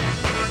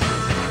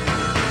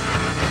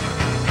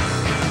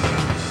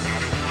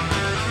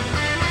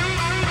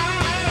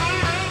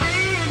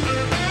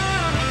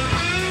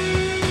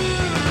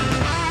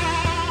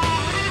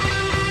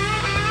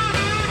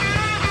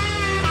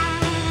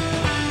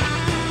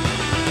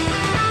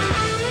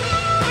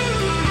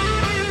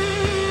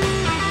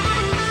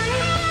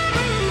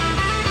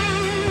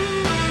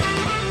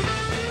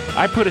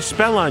 I Put a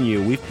Spell on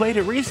You. We've played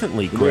it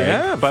recently, Greg. We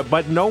have.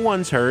 But no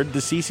one's heard the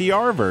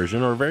CCR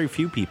version, or very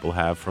few people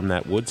have, from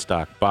that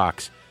Woodstock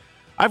box.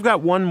 I've got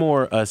one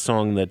more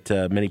song that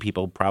many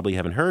people probably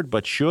haven't heard,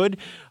 but should.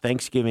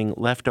 Thanksgiving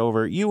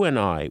Leftover. You and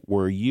I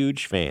were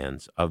huge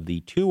fans of the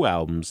two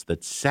albums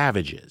that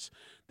Savages,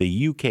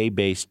 the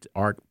UK-based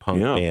art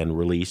punk band,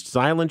 released.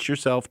 Silence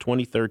Yourself,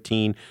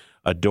 2013,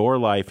 Adore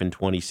Life in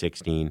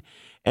 2016.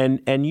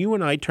 And you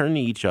and I turn to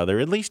each other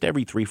at least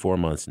every 3-4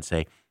 months and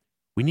say,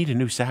 we need a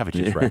new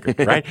Savages record,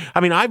 right?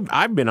 I mean,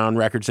 I've been on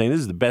record saying this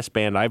is the best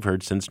band I've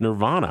heard since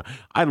Nirvana.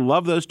 I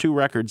love those two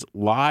records.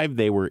 Live,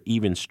 they were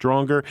even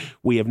stronger.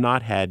 We have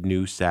not had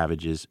new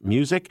Savages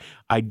music.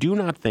 I do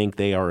not think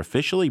they are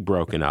officially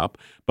broken up,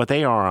 but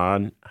they are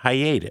on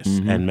hiatus,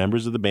 and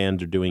members of the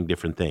band are doing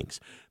different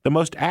things. The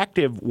most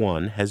active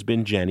one has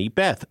been Jenny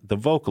Beth, the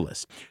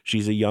vocalist.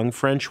 She's a young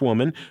French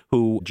woman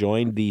who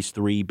joined these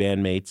three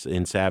bandmates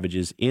in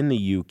Savages in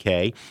the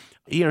UK.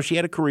 You know, she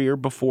had a career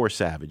before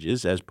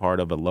Savages as part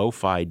of a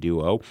lo-fi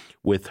duo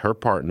with her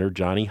partner,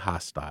 Johnny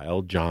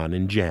Hostile, John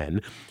and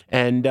Jen,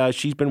 and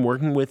she's been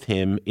working with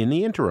him in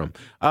the interim.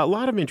 A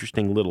lot of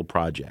interesting little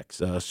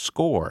projects. A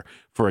score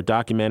for a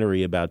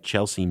documentary about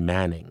Chelsea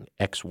Manning,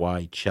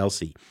 XY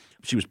Chelsea.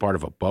 She was part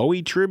of a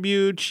Bowie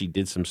tribute. She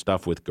did some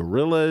stuff with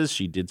Gorillaz.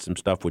 She did some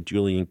stuff with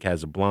Julian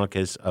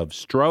Casablancas of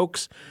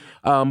Strokes.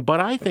 But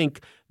I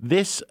think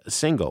this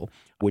single,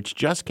 which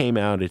just came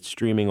out, it's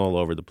streaming all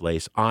over the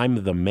place,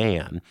 I'm the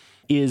Man,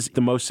 is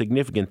the most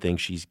significant thing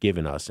she's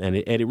given us. And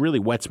it really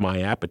whets my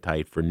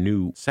appetite for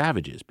new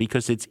Savages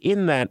because it's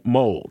in that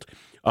mold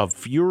of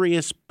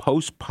furious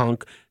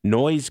post-punk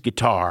noise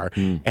guitar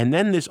and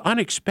then this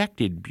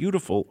unexpected,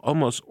 beautiful,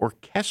 almost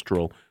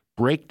orchestral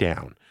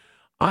breakdown.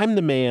 I'm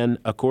the Man,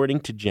 according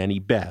to Jenny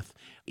Beth,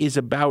 is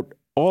about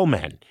all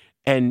men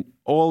and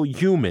all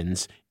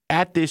humans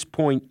at this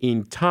point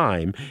in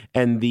time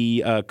and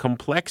the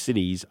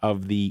complexities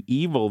of the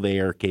evil they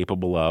are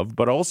capable of,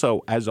 but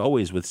also, as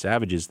always with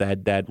Savages,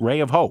 that ray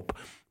of hope.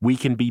 We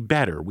can be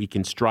better. We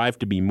can strive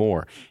to be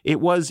more.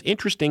 It was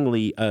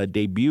interestingly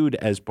debuted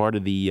as part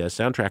of the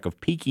soundtrack of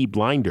Peaky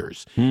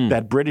Blinders,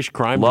 that British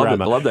crime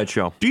drama. I love that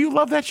show. Do you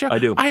love that show? I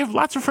do. I have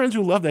lots of friends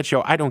who love that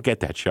show. I don't get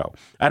that show.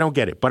 I don't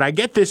get it. But I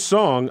get this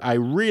song. I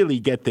really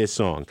get this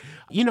song.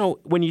 You know,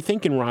 when you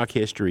think in rock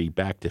history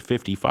back to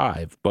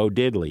 55, Bo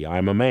Diddley,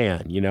 I'm a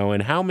Man, you know,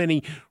 and how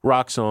many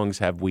rock songs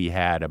have we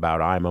had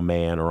about I'm a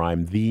man or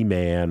I'm the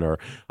man or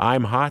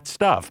I'm hot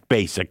stuff,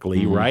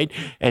 basically, right?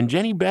 And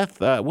Jenny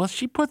Beth, well,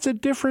 she puts a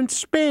different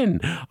spin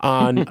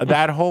on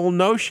that whole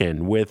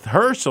notion with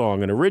her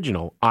song, an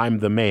original, I'm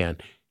the Man.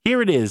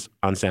 Here it is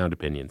on Sound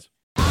Opinions.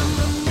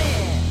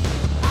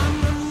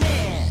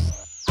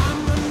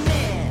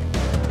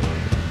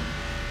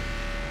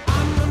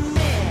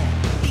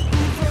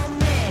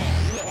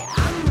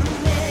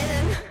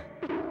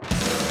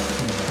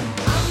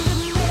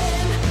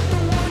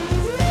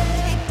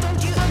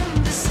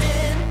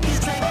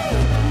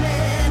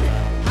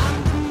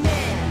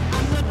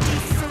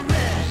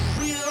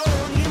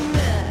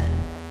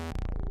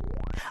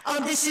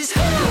 This is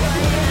who I am.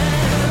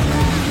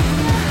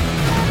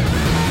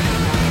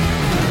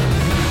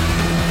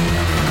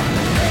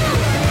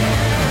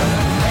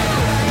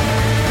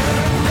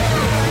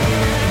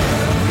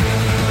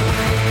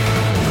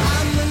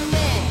 I'm a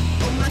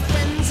man, all my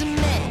friends are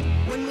men.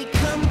 When we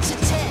come to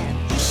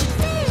 10, you should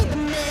be the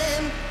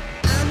man.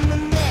 I'm a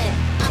man,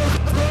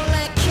 I'm all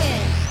I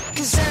can.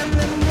 'Cause I'm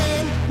a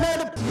man, not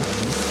a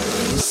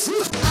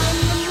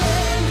I'm a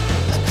man,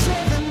 a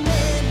clever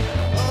man.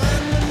 Oh,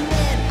 I'm a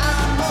man,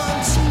 I'm on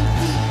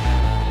TV.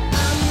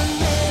 I'm a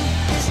man,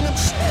 there's no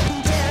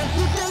shutting down.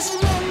 Who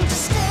doesn't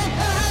understand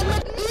how my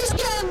knees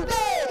can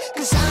be?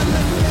 'Cause I'm a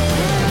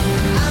man,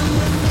 I'm a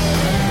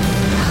man,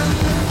 I'm a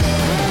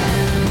man.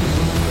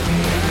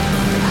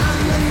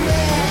 I'm a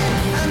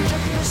man,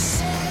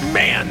 100%.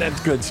 Man, that's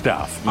good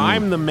stuff.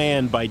 I'm the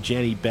Man by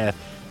Jenny Beth.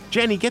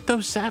 Jenny, get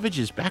those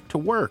Savages back to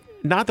work.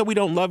 Not that we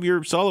don't love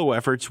your solo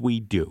efforts, we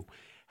do.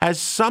 Has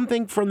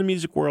something from the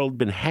music world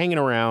been hanging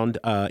around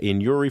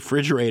in your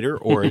refrigerator,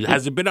 or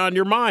has it been on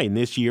your mind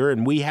this year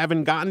and we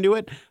haven't gotten to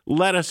it?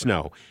 Let us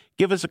know.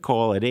 Give us a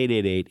call at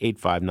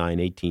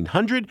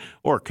 888-859-1800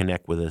 or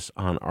connect with us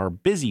on our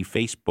busy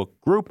Facebook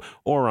group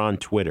or on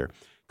Twitter.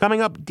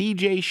 Coming up,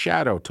 DJ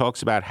Shadow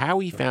talks about how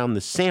he found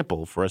the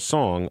sample for a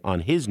song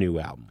on his new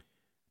album.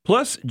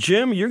 Plus,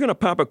 Jim, you're going to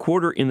pop a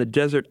quarter in the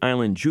Desert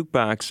Island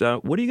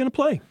Jukebox. What are you going to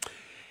play?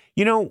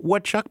 You know,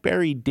 what Chuck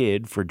Berry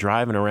did for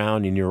driving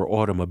around in your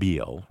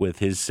automobile with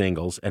his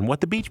singles and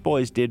what the Beach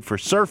Boys did for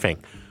surfing,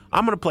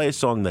 I'm going to play a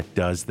song that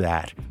does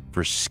that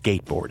for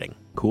skateboarding.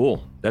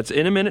 Cool. That's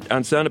in a minute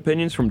on Sound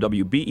Opinions from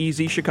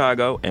WBEZ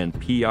Chicago and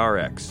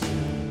PRX.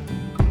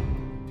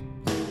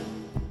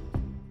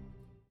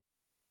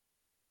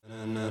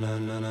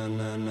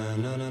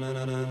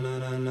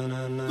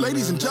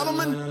 Ladies and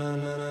gentlemen,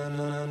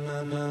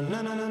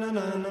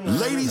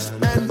 ladies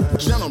and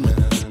gentlemen,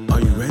 are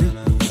you ready?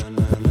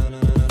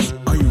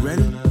 Are you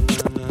ready?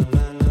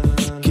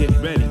 Get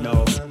ready,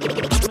 y'all.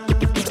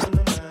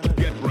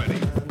 Get ready.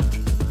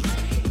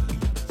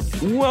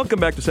 Welcome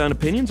back to Sound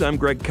Opinions. I'm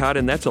Greg Kot,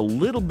 and that's a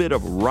little bit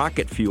of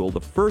Rocket Fuel,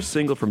 the first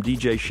single from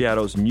DJ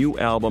Shadow's new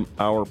album,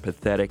 Our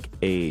Pathetic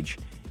Age.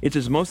 It's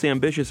his most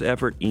ambitious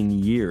effort in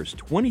years.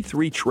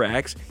 23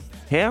 tracks,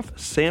 half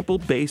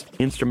sample-based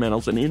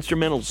instrumentals, an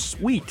instrumental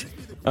suite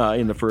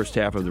in the first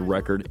half of the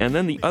record, and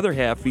then the other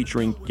half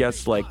featuring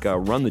guests like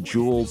Run the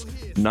Jewels,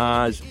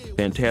 Nas,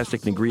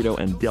 Fantastic Negrito,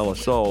 and De La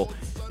Soul,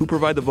 who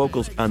provide the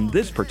vocals on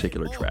this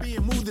particular track.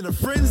 Being moved in a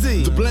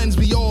frenzy. The blends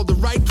be all the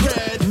right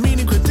cred,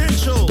 meaning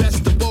credentials.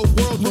 Best of both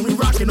worlds when we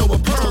rockin' over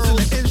pearls in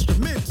the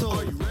instrumental.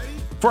 Are you ready?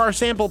 For our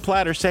Sample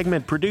Platter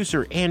segment,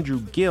 producer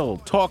Andrew Gill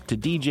talked to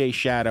DJ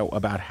Shadow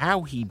about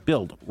how he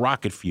built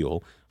Rocket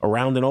Fuel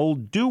around an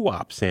old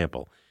doo-wop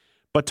sample.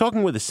 But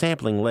talking with a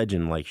sampling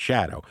legend like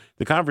Shadow,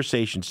 the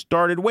conversation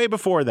started way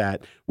before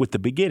that with the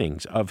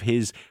beginnings of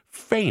his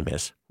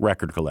famous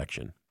record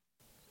collection.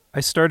 I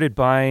started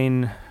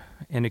buying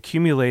and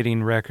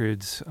accumulating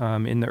records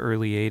in the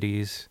early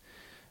 80s,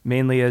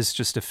 mainly as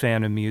just a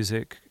fan of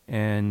music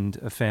and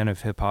a fan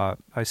of hip-hop.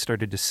 I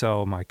started to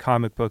sell my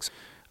comic books.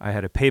 I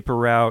had a paper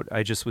route.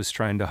 I just was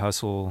trying to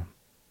hustle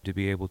to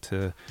be able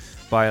to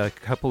buy a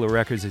couple of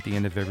records at the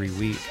end of every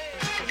week.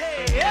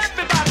 Hey,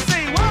 everybody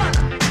say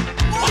one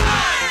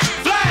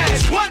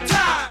flash, one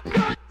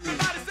time.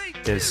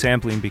 As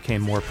sampling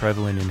became more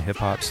prevalent in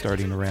hip-hop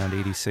starting around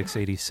 86,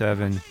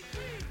 87,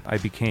 I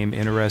became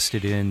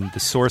interested in the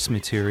source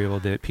material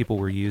that people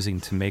were using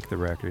to make the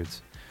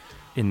records.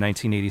 In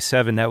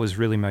 1987, that was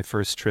really my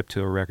first trip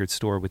to a record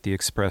store with the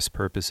express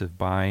purpose of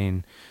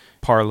buying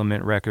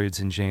Parliament records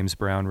and James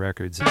Brown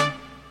records.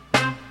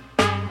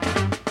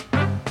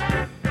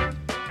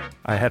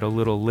 I had a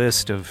little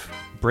list of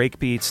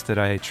breakbeats that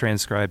I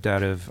transcribed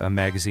out of a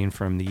magazine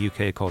from the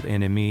UK called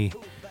NME.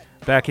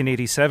 Back in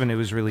 87, it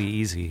was really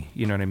easy.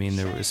 You know what I mean?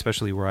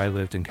 Especially where I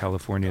lived in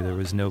California, there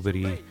was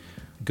nobody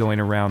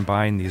going around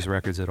buying these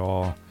records at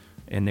all,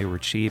 and they were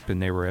cheap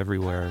and they were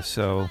everywhere.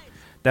 So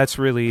that's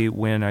really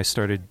when I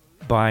started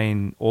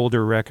buying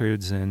older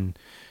records. And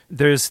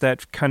there's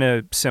that kind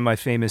of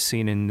semi-famous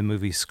scene in the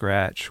movie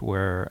Scratch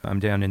where I'm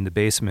down in the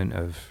basement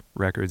of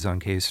records on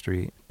K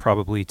Street,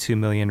 probably 2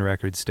 million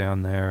records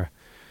down there,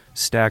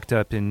 stacked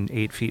up in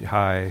 8 feet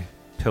high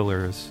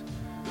pillars.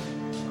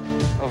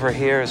 Over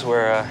here is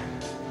where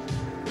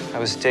I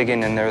was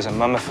digging, and there was a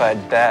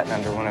mummified bat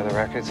under one of the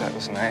records. That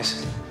was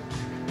nice.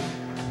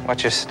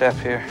 Watch your step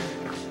here.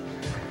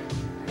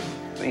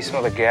 You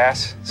smell the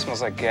gas? It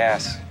smells like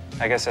gas.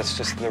 I guess that's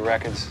just the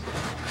records.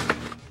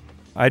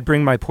 I'd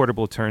bring my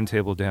portable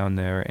turntable down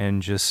there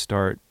and just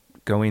start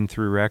going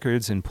through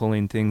records and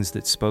pulling things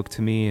that spoke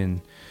to me.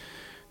 And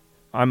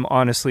I'm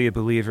honestly a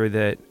believer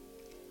that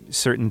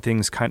certain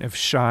things kind of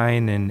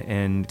shine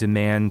and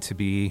demand to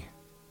be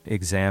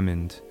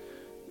examined.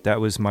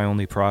 That was my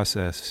only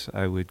process.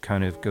 I would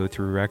kind of go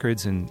through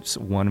records and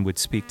one would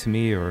speak to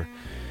me or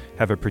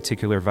have a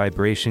particular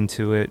vibration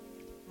to it,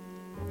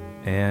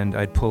 and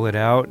I'd pull it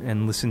out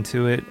and listen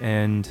to it.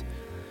 And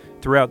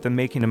throughout the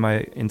making of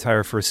my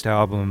entire first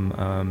album,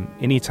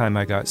 anytime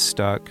I got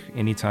stuck,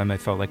 anytime I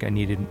felt like I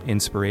needed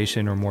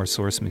inspiration or more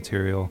source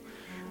material,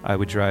 I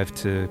would drive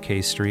to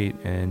K Street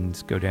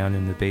and go down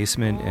in the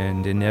basement,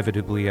 and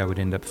inevitably I would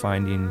end up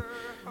finding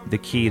the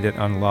key that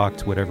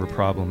unlocked whatever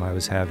problem I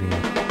was having.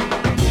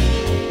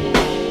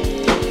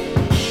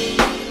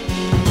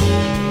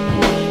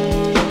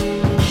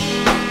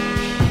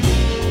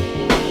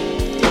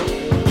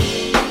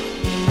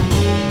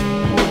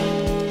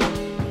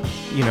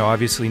 You know,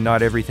 obviously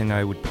not everything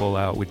I would pull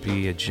out would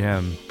be a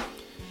gem.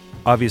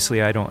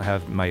 Obviously I don't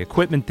have my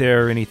equipment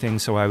there or anything,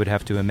 so I would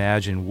have to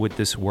imagine, would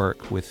this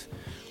work with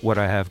what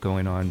I have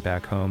going on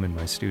back home in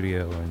my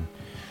studio? And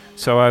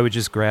so I would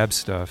just grab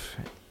stuff.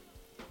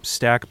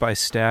 Stack by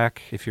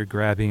stack, if you're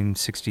grabbing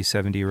 60,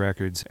 70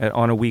 records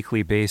on a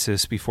weekly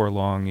basis, before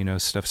long, you know,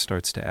 stuff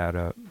starts to add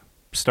up.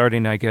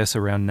 Starting, I guess,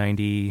 around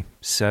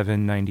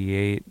 97,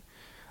 98,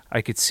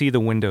 I could see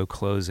the window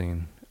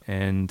closing,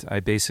 and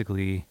I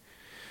basically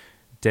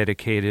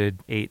dedicated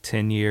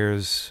 8-10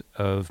 years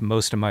of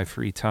most of my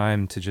free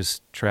time to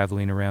just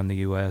traveling around the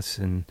U.S.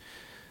 and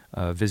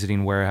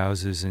visiting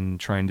warehouses and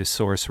trying to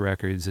source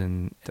records.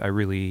 And I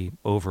really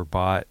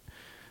overbought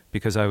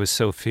because I was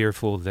so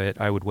fearful that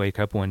I would wake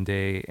up one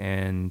day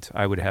and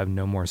I would have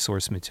no more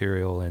source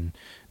material and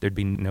there'd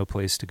be no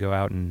place to go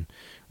out and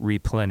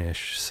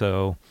replenish.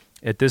 So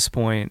at this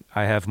point,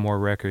 I have more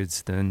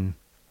records than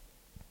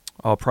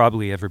I'll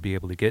probably ever be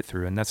able to get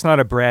through. And that's not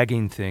a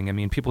bragging thing. I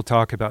mean, people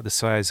talk about the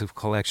size of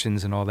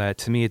collections and all that.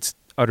 To me, it's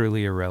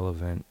utterly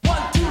irrelevant.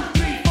 1, 2,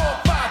 3, 4,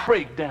 5.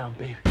 Break down,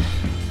 baby.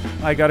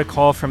 I got a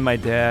call from my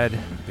dad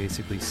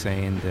basically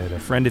saying that a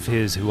friend of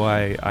his who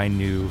I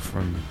knew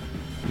from,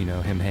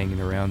 him hanging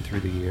around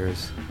through the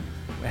years,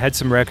 had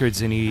some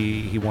records and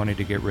he wanted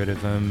to get rid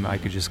of them. I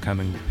could just come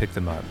and pick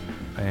them up.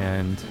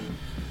 And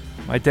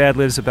my dad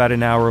lives about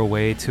an hour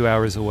away, 2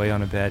 hours away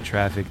on a bad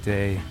traffic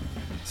day.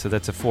 So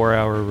that's a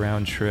 4-hour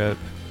round trip.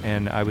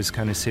 And I was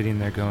kind of sitting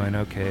there going,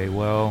 okay,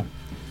 well,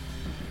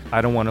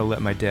 I don't want to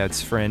let my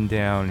dad's friend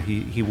down.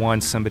 He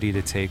wants somebody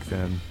to take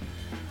them.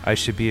 I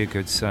should be a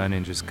good son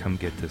and just come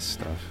get this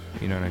stuff.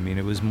 You know what I mean?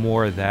 It was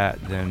more that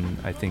than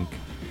I think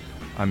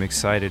I'm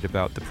excited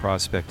about the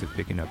prospect of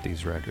picking up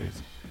these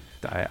records.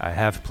 I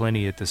have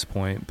plenty at this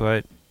point,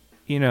 but,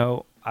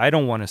 I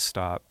don't want to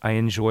stop. I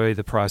enjoy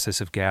the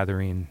process of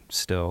gathering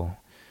still.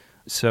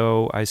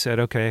 So I said,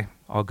 okay,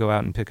 I'll go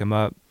out and pick them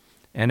up.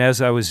 And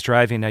as I was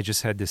driving, I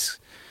just had this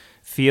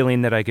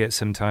feeling that I get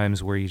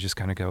sometimes where you just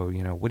kind of go,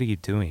 what are you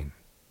doing?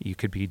 You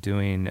could be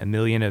doing a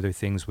million other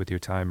things with your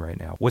time right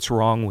now. What's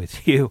wrong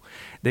with you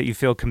that you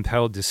feel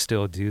compelled to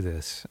still do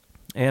this?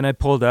 And I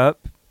pulled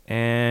up,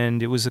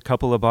 and it was a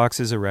couple of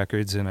boxes of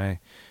records, and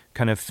I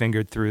kind of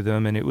fingered through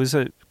them, and it was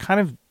a kind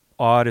of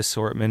odd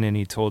assortment, and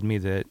he told me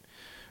that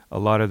a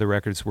lot of the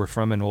records were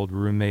from an old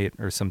roommate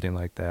or something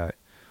like that.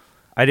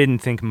 I didn't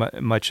think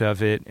much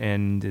of it,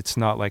 and it's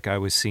not like I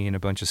was seeing a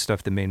bunch of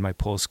stuff that made my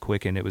pulse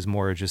quicken. It was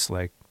more just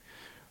like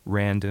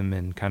random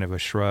and kind of a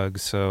shrug.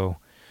 So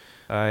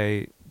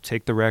I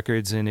take the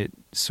records, and it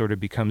sort of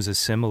becomes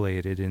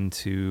assimilated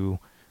into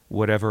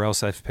whatever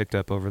else I've picked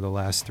up over the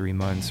last 3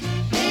 months.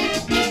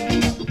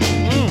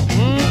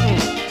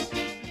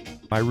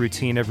 My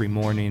routine every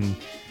morning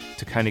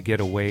to kind of get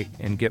awake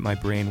and get my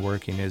brain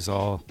working is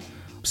I'll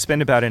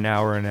spend about an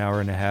hour and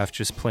a half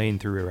just playing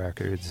through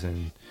records.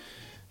 And,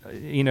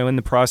 in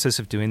the process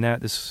of doing that,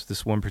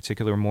 this one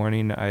particular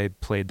morning, I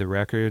played the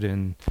record,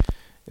 and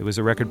it was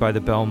a record by the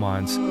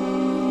Belmonts.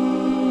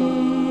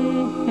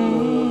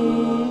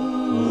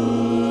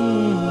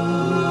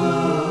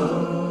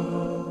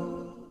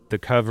 The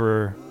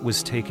cover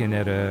was taken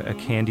at a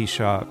candy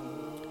shop,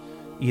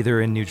 either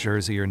in New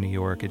Jersey or New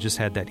York. It just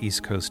had that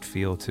East Coast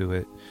feel to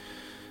it.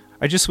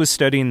 I just was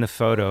studying the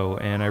photo,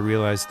 and I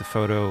realized the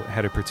photo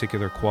had a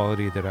particular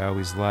quality that I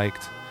always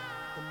liked.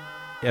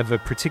 Of a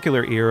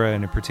particular era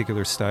and a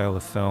particular style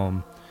of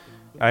film,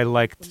 I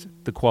liked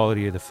the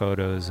quality of the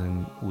photos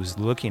and was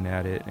looking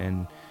at it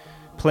and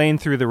playing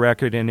through the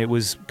record, and it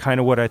was kind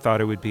of what I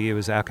thought it would be. It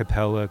was a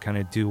cappella, kind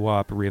of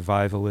doo-wop,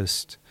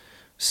 revivalist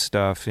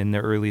stuff in the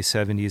early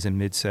 70s and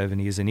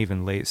mid-70s and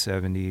even late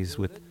 70s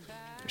with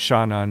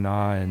Sha Na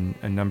Na and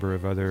a number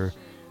of other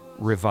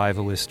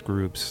revivalist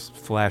groups,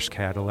 Flash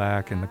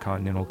Cadillac and the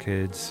Continental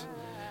Kids.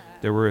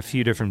 There were a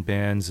few different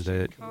bands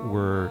that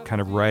were kind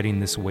of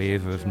riding this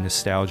wave of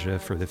nostalgia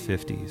for the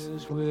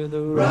 50s. With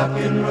a rock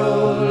and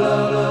roll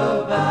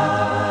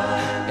lullaby,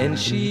 and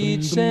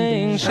she'd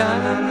sing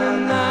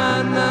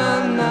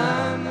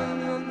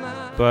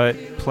sha-na-na-na-na-na-na. But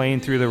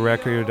playing through the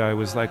record, I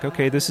was like,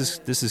 okay, this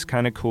is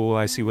kind of cool.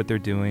 I see what they're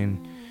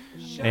doing,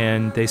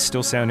 and they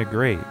still sounded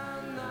great.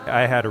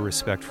 I had a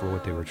respect for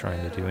what they were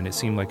trying to do, and it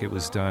seemed like it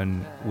was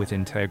done with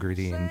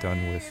integrity and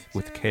done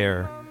with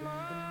care.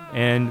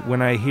 And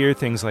when I hear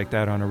things like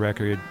that on a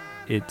record,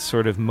 it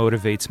sort of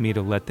motivates me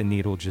to let the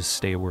needle just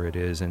stay where it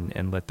is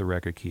and let the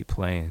record keep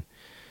playing.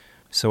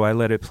 So I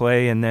let it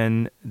play, and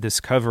then this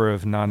cover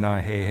of Na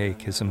Na Hey Hey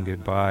Kiss 'Em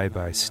Goodbye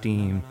by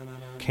Steam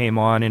came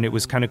on, and it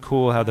was kind of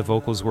cool how the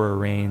vocals were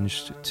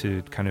arranged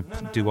to kind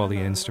of do all the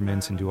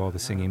instruments and do all the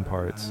singing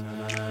parts.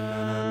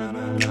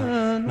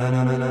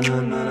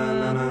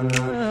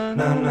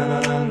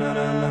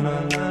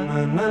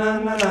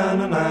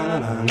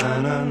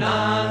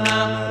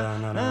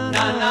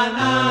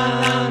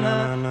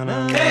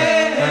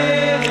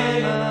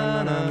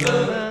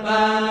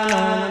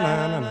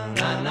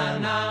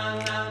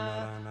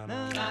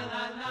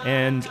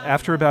 And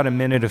after about a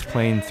minute of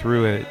playing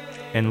through it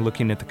and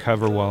looking at the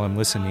cover while I'm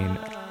listening,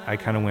 I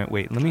kind of went,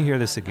 wait, let me hear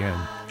this again.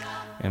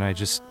 And I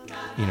just,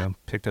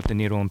 picked up the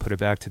needle and put it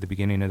back to the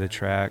beginning of the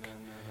track.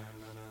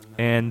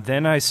 And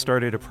then I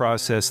started a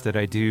process that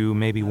I do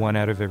maybe one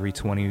out of every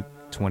 20,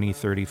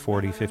 30,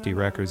 40, 50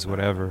 records,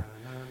 whatever,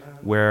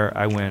 where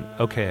I went,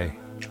 okay,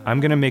 I'm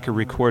going to make a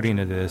recording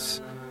of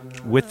this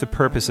with the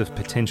purpose of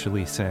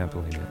potentially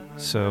sampling it.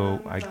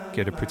 So I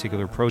get a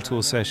particular Pro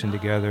Tools session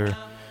together,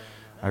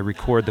 I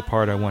record the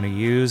part I want to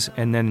use,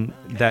 and then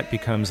that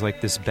becomes like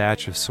this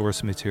batch of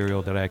source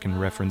material that I can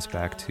reference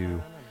back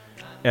to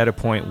at a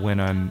point when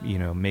I'm,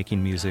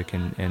 making music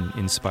and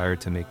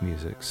inspired to make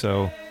music.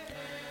 So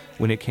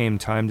when it came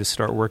time to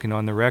start working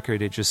on the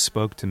record, it just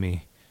spoke to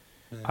me.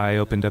 I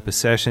opened up a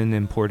session,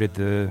 imported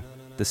the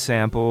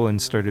sample,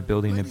 and started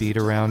building a beat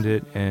around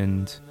it,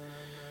 and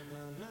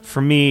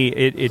for me,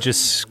 it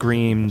just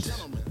screamed,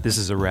 this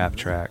is a rap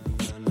track.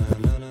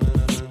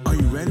 Are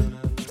you ready?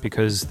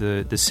 Because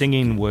the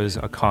singing was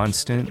a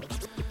constant.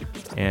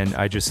 And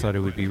I just thought it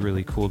would be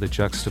really cool to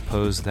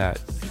juxtapose that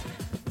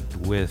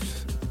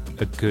with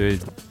a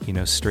good,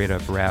 straight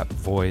up rap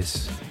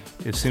voice.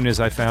 As soon as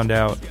I found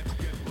out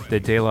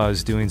that De La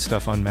is doing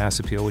stuff on Mass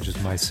Appeal, which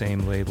is my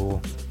same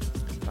label,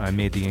 I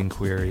made the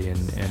inquiry,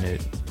 and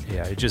it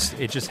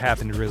just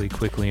happened really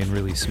quickly and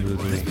really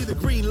smoothly. The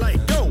green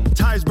light go,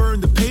 tires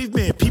burn the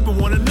pavement. People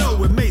want to know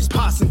where Mace,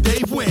 Poss, and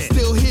Dave went.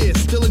 Still here,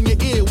 still in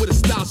your ear with a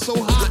style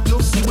so hot, you'll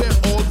see where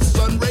all the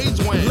sun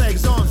rays went.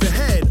 Legs, arms, and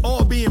head,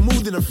 all being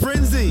moved in a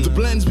frenzy. The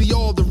blends be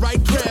all the right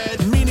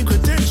cred, meaning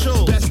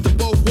credentials. Best of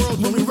both worlds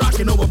when we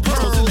rockin' over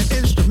pearls in the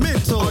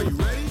instrumental. Are you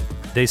ready?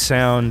 They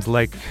sound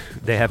like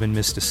they haven't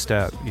missed a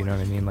step, you know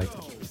what I mean? Like,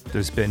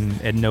 there's been,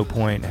 at no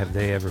point have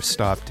they ever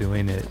stopped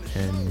doing it,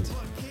 and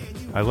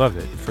I love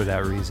it for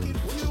that reason.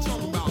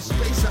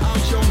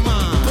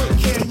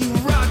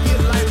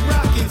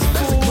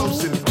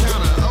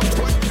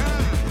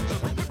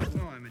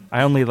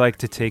 I only like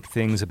to take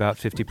things about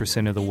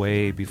 50% of the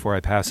way before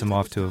I pass them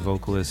off to a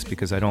vocalist,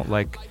 because I don't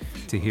like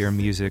to hear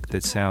music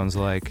that sounds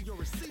like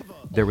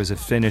there was a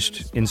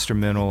finished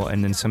instrumental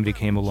and then somebody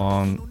came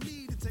along,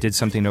 did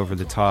something over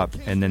the top,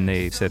 and then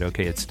they said,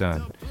 okay, it's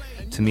done.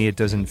 To me, it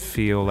doesn't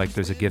feel like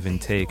there's a give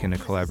and take, and a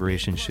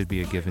collaboration should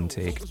be a give and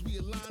take.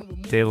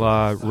 De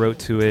La wrote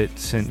to it,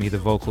 sent me the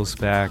vocals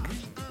back.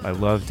 I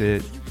loved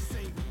it.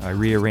 I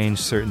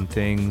rearranged certain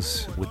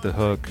things with the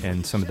hook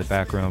and some of the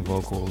background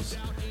vocals,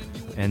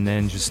 and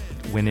then just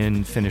went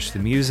in, finished the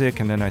music,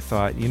 and then I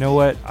thought, you know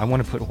what? I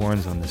want to put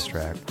horns on this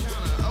track.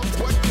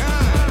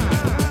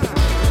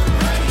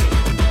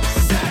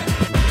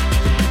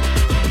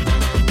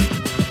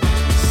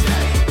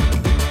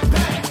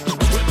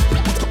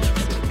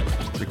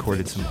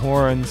 Recorded some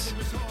horns,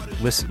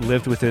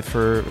 lived with it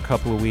for a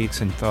couple of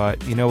weeks, and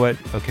thought, you know what?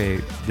 Okay,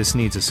 this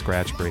needs a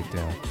scratch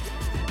breakdown.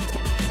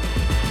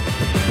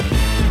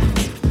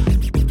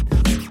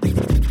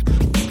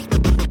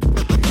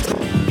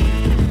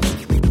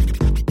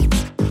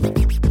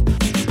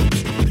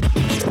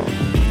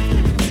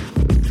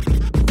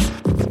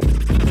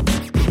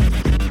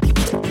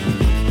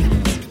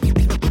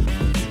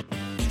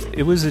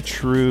 It was a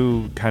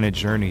true kind of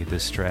journey,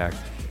 this track.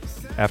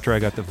 After I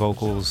got the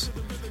vocals,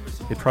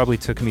 it probably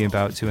took me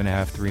about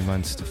 2.5, 3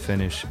 months to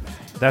finish.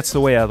 That's the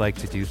way I like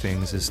to do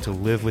things, is to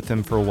live with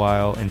them for a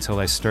while until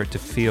I start to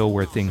feel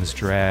where things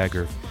drag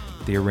or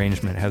the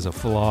arrangement has a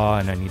flaw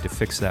and I need to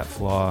fix that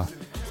flaw.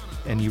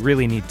 And you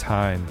really need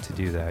time to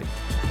do that.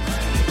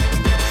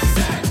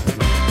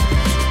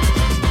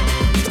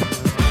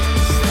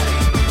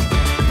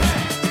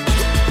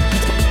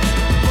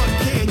 But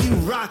can you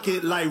rock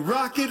it like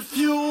rocket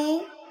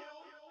fuel?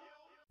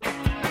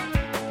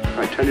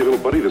 I tell you, little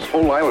buddy, this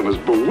whole island is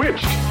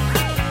bewitched.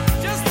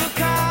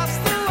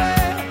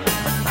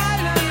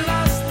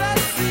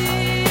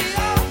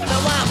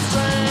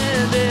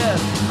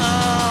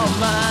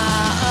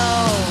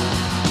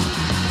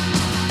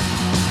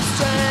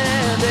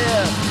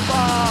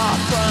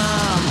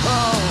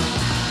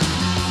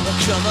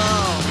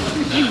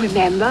 You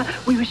remember,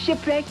 we were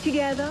shipwrecked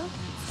together?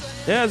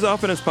 As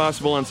often as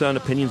possible on Sound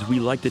Opinions, we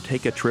like to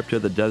take a trip to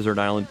the desert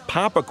island,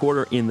 pop a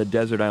quarter in the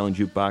desert island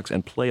jukebox,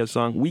 and play a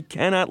song we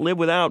cannot live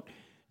without.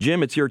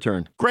 Jim, it's your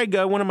turn. Greg,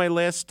 one of my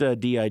last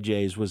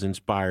DIJs was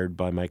inspired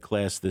by my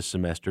class this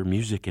semester,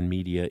 Music and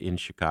Media in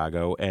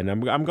Chicago, and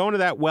I'm going to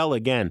that well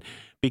again,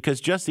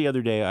 because just the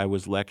other day I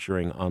was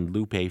lecturing on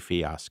Lupe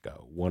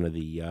Fiasco, one of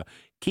the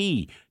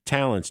key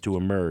talents to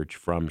emerge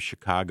from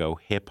Chicago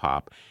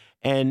hip-hop.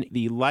 And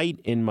the light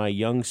in my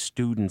young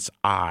students'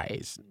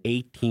 eyes,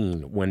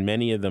 18, when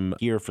many of them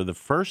hear for the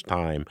first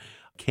time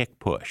Kick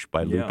Push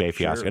by Lupe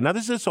Fiasco. Now,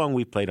 this is a song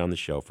we've played on the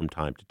show from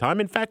time to time.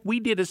 In fact, we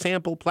did a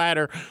sample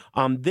platter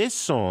on this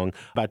song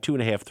about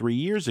 2.5, 3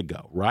 years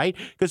ago, right?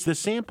 Because the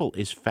sample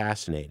is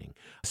fascinating.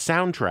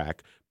 Soundtrack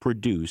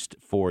produced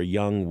for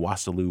young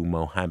Wassailu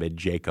Mohammed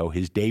Jaco,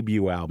 his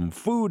debut album,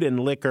 Food and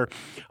Liquor.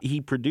 He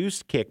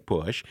produced Kick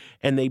Push,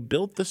 and they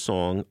built the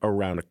song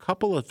around a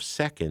couple of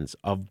seconds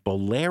of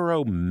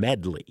bolero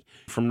medley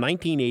from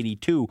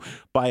 1982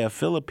 by a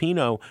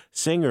Filipino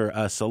singer,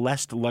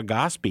 Celeste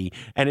Legazpi,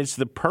 and it's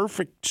the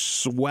perfect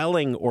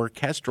swelling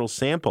orchestral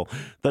sample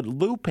that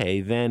Lupe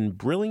then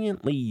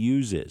brilliantly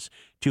uses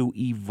to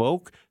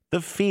evoke the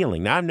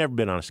feeling. Now, I've never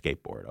been on a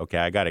skateboard, okay?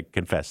 I got to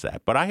confess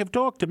that. But I have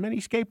talked to many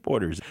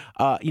skateboarders.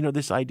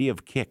 This idea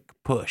of kick,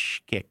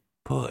 push,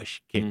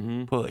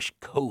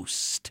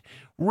 coast.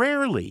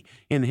 Rarely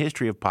in the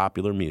history of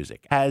popular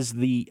music has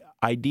the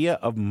idea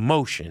of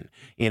motion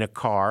in a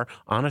car,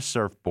 on a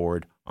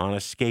surfboard, on a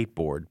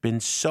skateboard been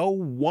so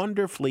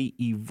wonderfully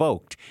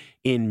evoked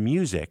in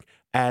music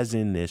as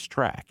in this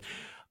track.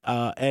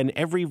 And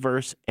every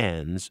verse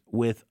ends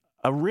with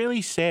a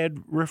really sad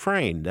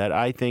refrain that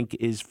I think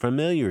is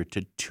familiar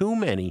to too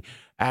many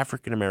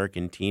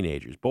African-American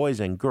teenagers, boys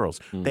and girls.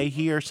 They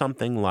hear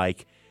something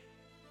like,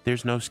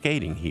 "There's no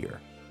skating here."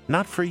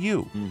 not for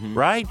you,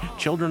 right?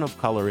 Children of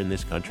color in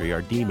this country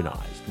are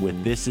demonized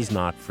with "this is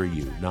not for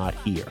you, not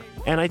here."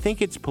 And I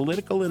think it's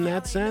political in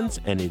that sense,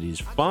 and it is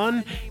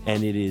fun,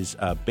 and it is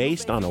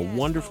based on a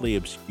wonderfully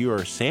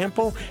obscure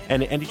sample,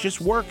 and it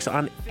just works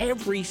on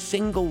every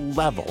single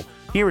level.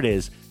 Here it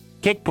is,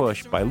 Kick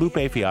Push by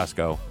Lupe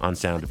Fiasco on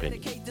Sound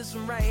Opinion.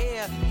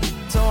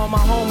 To all my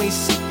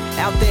homies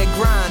out there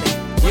grinding,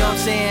 you know what I'm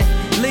saying?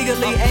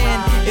 Legally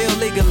and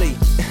illegally.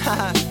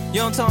 You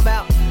know what I'm talking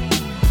about?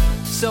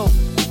 So,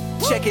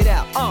 check it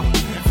out.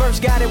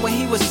 First got it when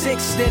he was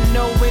 6, didn't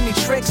know any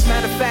tricks.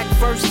 Matter of fact,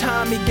 first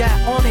time he got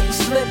on it, he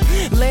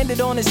slipped, landed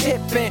on his hip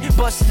and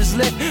busted his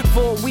lip.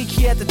 For a week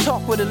he had to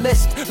talk with a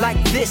list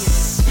like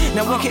this.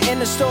 Now we can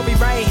end the story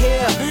right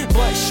here,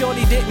 but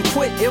shorty didn't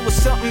quit, it was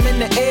something in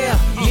the air.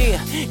 Yeah,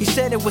 he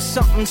said it was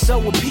something so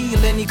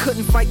appealing, he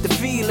couldn't fight the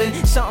feeling,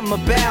 something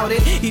about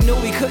it. He knew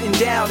he couldn't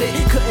doubt it,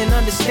 couldn't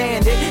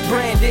understand it.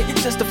 Branded,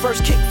 since the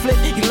first kick flip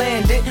he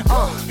landed.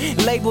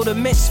 Labeled a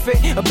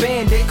misfit, a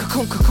bandit.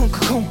 Cocoon, cocoon,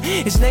 cocoon.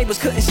 His neighbors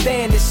couldn't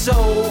stand it, so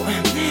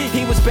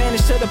he was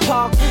banished to the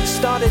park.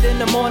 Started in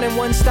the morning,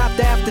 one stopped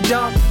after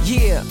dark.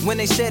 Yeah, when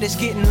they said it's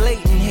getting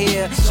late in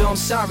here, so I'm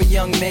sorry,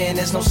 young man,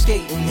 there's no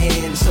skating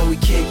here. And so we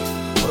kick,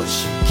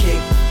 push,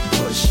 kick,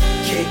 push,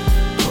 kick,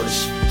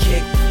 push,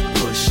 kick,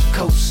 push,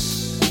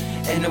 coast.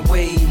 And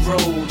away he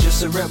rolled,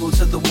 just a rebel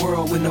to the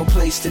world with no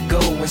place to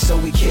go. And so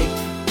we kick,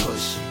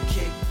 push,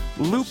 kick.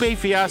 Lupe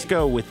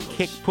Fiasco with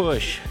Kick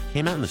Push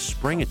came out in the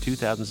spring of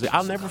 2006.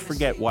 I'll never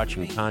forget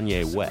watching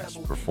Kanye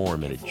West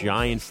perform at a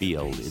giant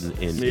field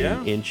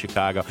in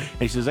Chicago.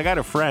 And he says, I got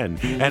a friend.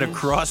 And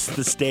across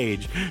the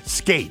stage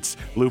skates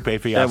Lupe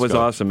Fiasco. That was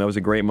awesome. That was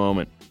a great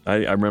moment. I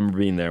remember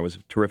being there. It was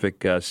a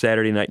terrific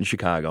Saturday night in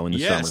Chicago in the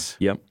summer.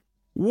 Yep.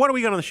 What are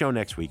we got on the show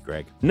next week,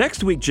 Greg?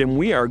 Next week, Jim,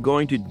 we are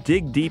going to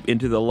dig deep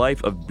into the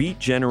life of Beat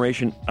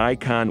Generation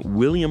icon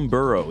William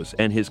Burroughs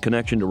and his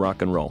connection to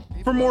rock and roll.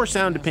 For more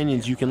Sound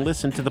Opinions, you can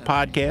listen to the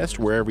podcast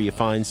wherever you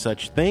find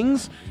such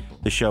things.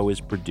 The show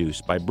is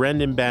produced by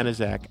Brendan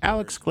Banaszak,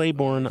 Alex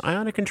Claiborne,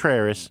 Iona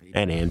Contreras,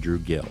 and Andrew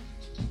Gill.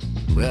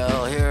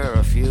 Well, here are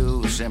a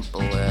few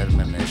simple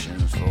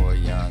admonitions for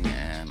young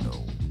and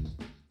old.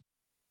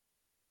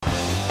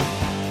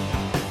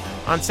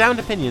 On Sound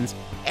Opinions,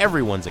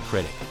 everyone's a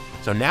critic.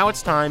 So now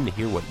it's time to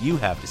hear what you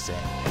have to say.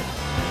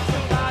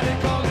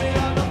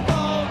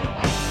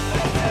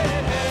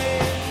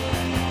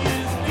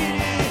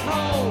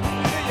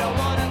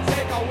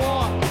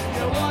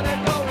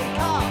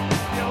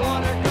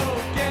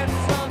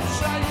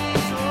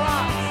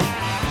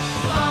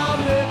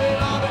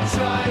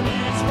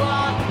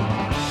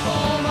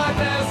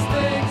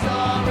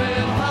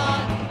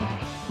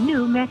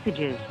 New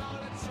messages.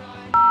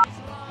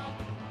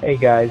 Hey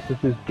guys,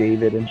 this is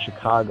David in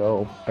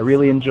Chicago. I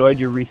really enjoyed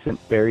your recent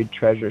Buried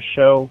Treasure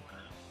show,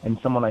 and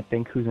someone I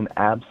think who's an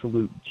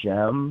absolute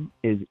gem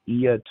is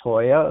Iya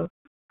Toya.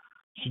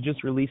 She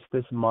just released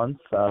this month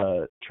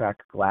track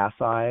Glass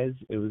Eyes.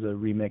 It was a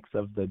remix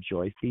of the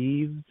Joy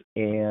Thieves,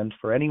 and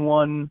for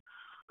anyone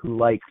who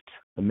liked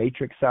the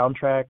Matrix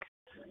soundtrack,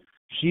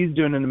 she's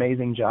doing an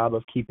amazing job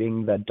of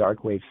keeping that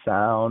dark wave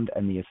sound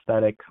and the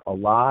aesthetic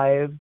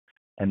alive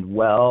and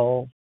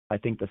well. I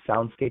think the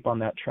soundscape on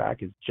that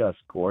track is just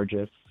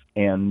gorgeous.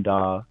 And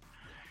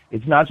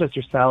it's not just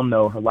her sound,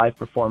 though. Her live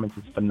performance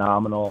is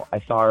phenomenal. I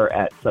saw her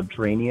at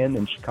Subterranean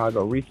in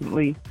Chicago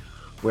recently,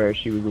 where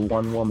she was a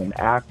one-woman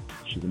act.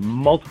 She's a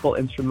multiple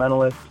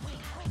instrumentalist,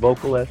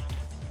 vocalist.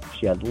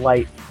 She had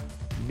lights,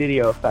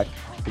 video effects.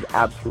 She's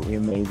absolutely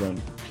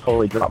amazing.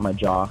 Totally dropped my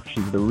jaw.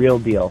 She's the real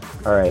deal.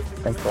 All right,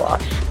 thanks a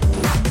lot.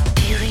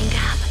 Tearing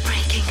up,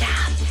 breaking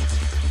up,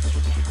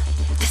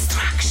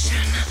 destruction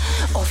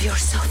of your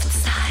soft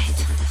side.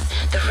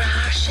 The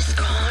rush is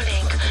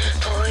calling,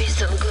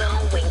 poison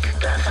glowing,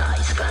 glass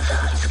eyes, glass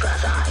eyes,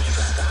 glass eyes.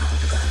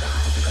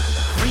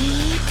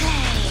 We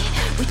play,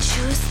 we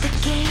choose the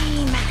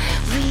game,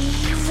 we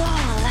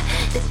roll,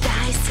 the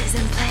dice is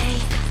in play.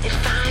 If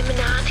I'm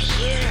not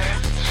here,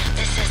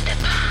 this is the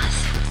past.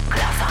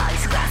 Glass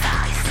eyes, glass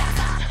eyes, glass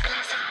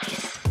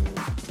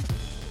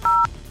eyes.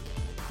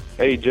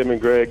 Hey, Jim and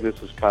Greg, this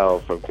is Kyle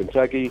from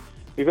Kentucky.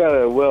 We've had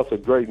a wealth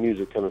of great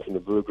music coming from the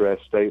Bluegrass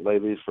State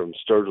lately, from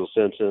Sturgill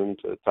Simpson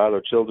to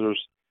Tyler Childers,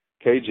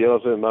 Cage the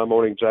Elephant, My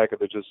Morning Jacket.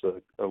 There's just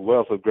a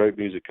wealth of great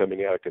music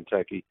coming out of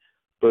Kentucky.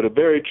 But a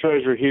buried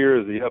treasure here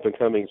is the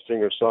up-and-coming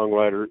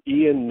singer-songwriter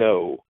Ian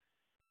No.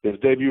 His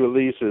debut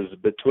release is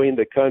Between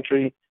the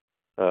Country.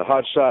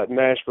 Hotshot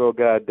Nashville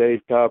guy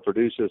Dave Cobb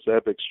produced this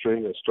epic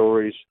string of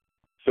stories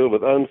filled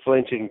with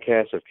unflinching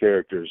cast of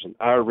characters. And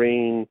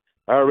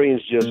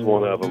Irene's just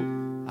one of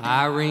them.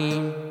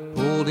 Irene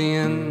pulled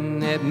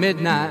in at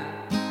midnight,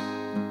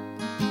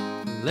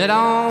 lit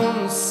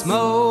on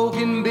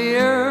smoking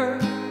beer,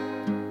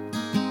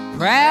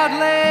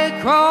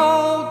 proudly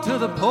crawled to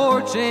the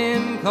porch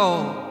and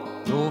called,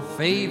 your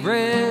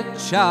favorite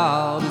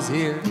child is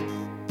here.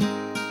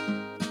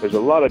 There's a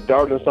lot of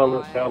darkness on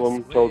this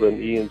album, told in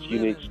Ian's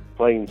unique,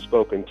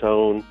 plain-spoken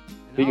tone.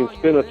 He can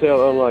spin a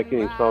tale unlike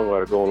any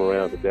songwriter going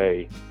around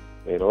today.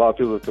 And a lot of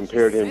people have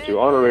compared him to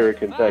honorary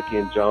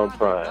Kentuckian John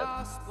Prine.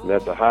 And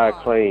that's a high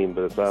claim,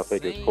 but I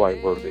think it's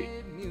quite worthy.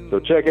 So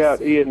check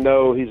out Ian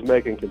No. He's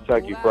making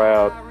Kentucky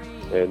proud,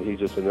 and he's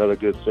just another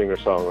good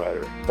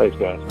singer-songwriter. Thanks,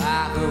 guys.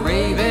 Like a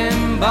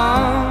raving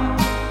bomb,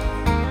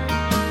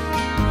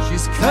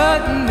 she's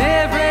cutting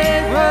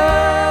every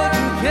rug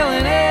and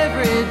killing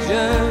every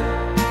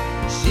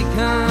judge she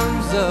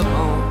comes up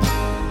on.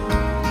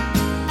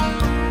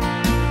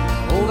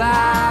 Old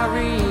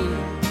Irene.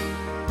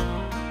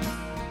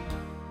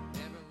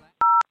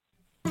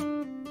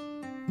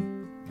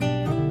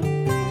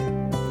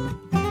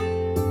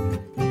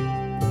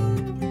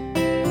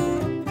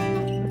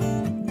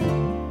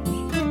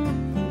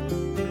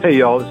 Hey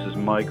y'all, this is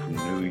Mike from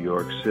New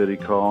York City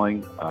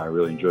calling. I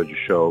really enjoyed your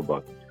show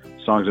about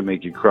songs that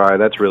make you cry.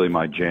 That's really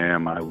my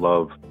jam. I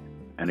love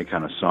any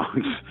kind of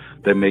songs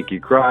that make you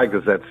cry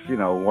because that's,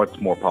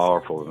 what's more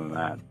powerful than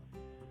that.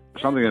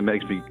 Something that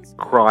makes me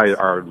cry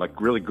are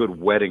like really good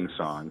wedding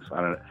songs.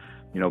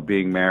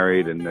 Being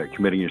married and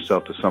committing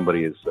yourself to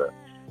somebody is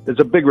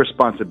a big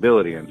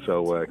responsibility, and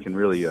so it can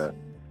really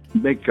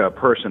make a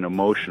person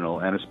emotional,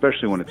 and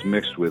especially when it's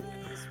mixed with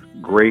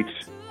great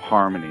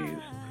harmonies.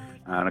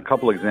 And a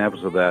couple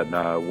examples of that,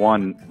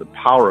 one, The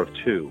Power of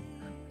Two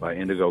by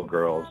Indigo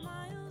Girls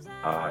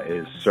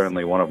is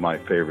certainly one of my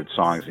favorite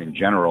songs in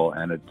general,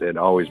 and it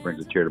always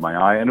brings a tear to my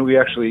eye. And we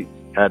actually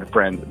had a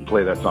friend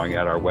play that song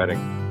at our wedding.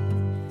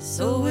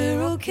 So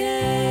we're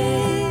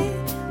okay,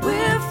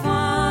 we're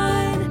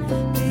fine.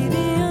 Baby,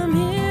 I'm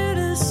here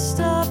to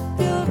stop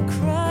your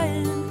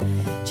crying.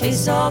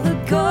 Chase all the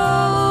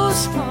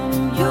ghosts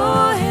from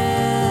your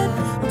head.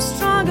 I'm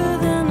stronger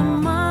than the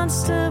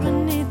monster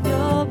beneath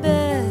your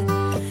bed.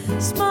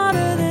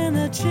 Smarter than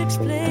the tricks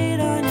played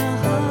on your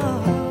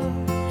heart.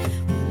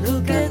 We'll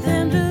look at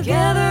them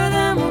together,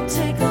 then we'll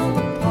take them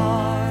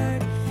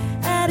apart.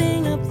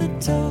 Adding up the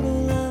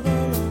total of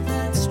a love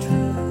that's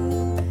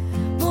true.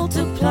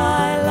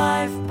 Multiply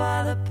life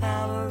by the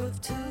power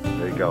of two.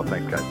 There you go.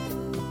 Thanks, guys.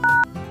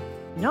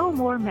 No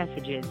more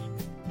messages.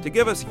 To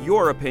give us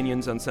your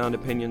opinions on Sound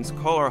Opinions,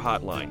 call our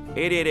hotline,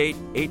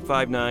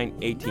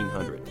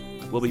 888-859-1800.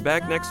 We'll be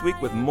back next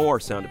week with more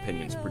Sound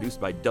Opinions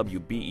produced by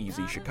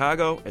WBEZ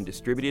Chicago and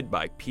distributed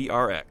by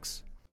PRX.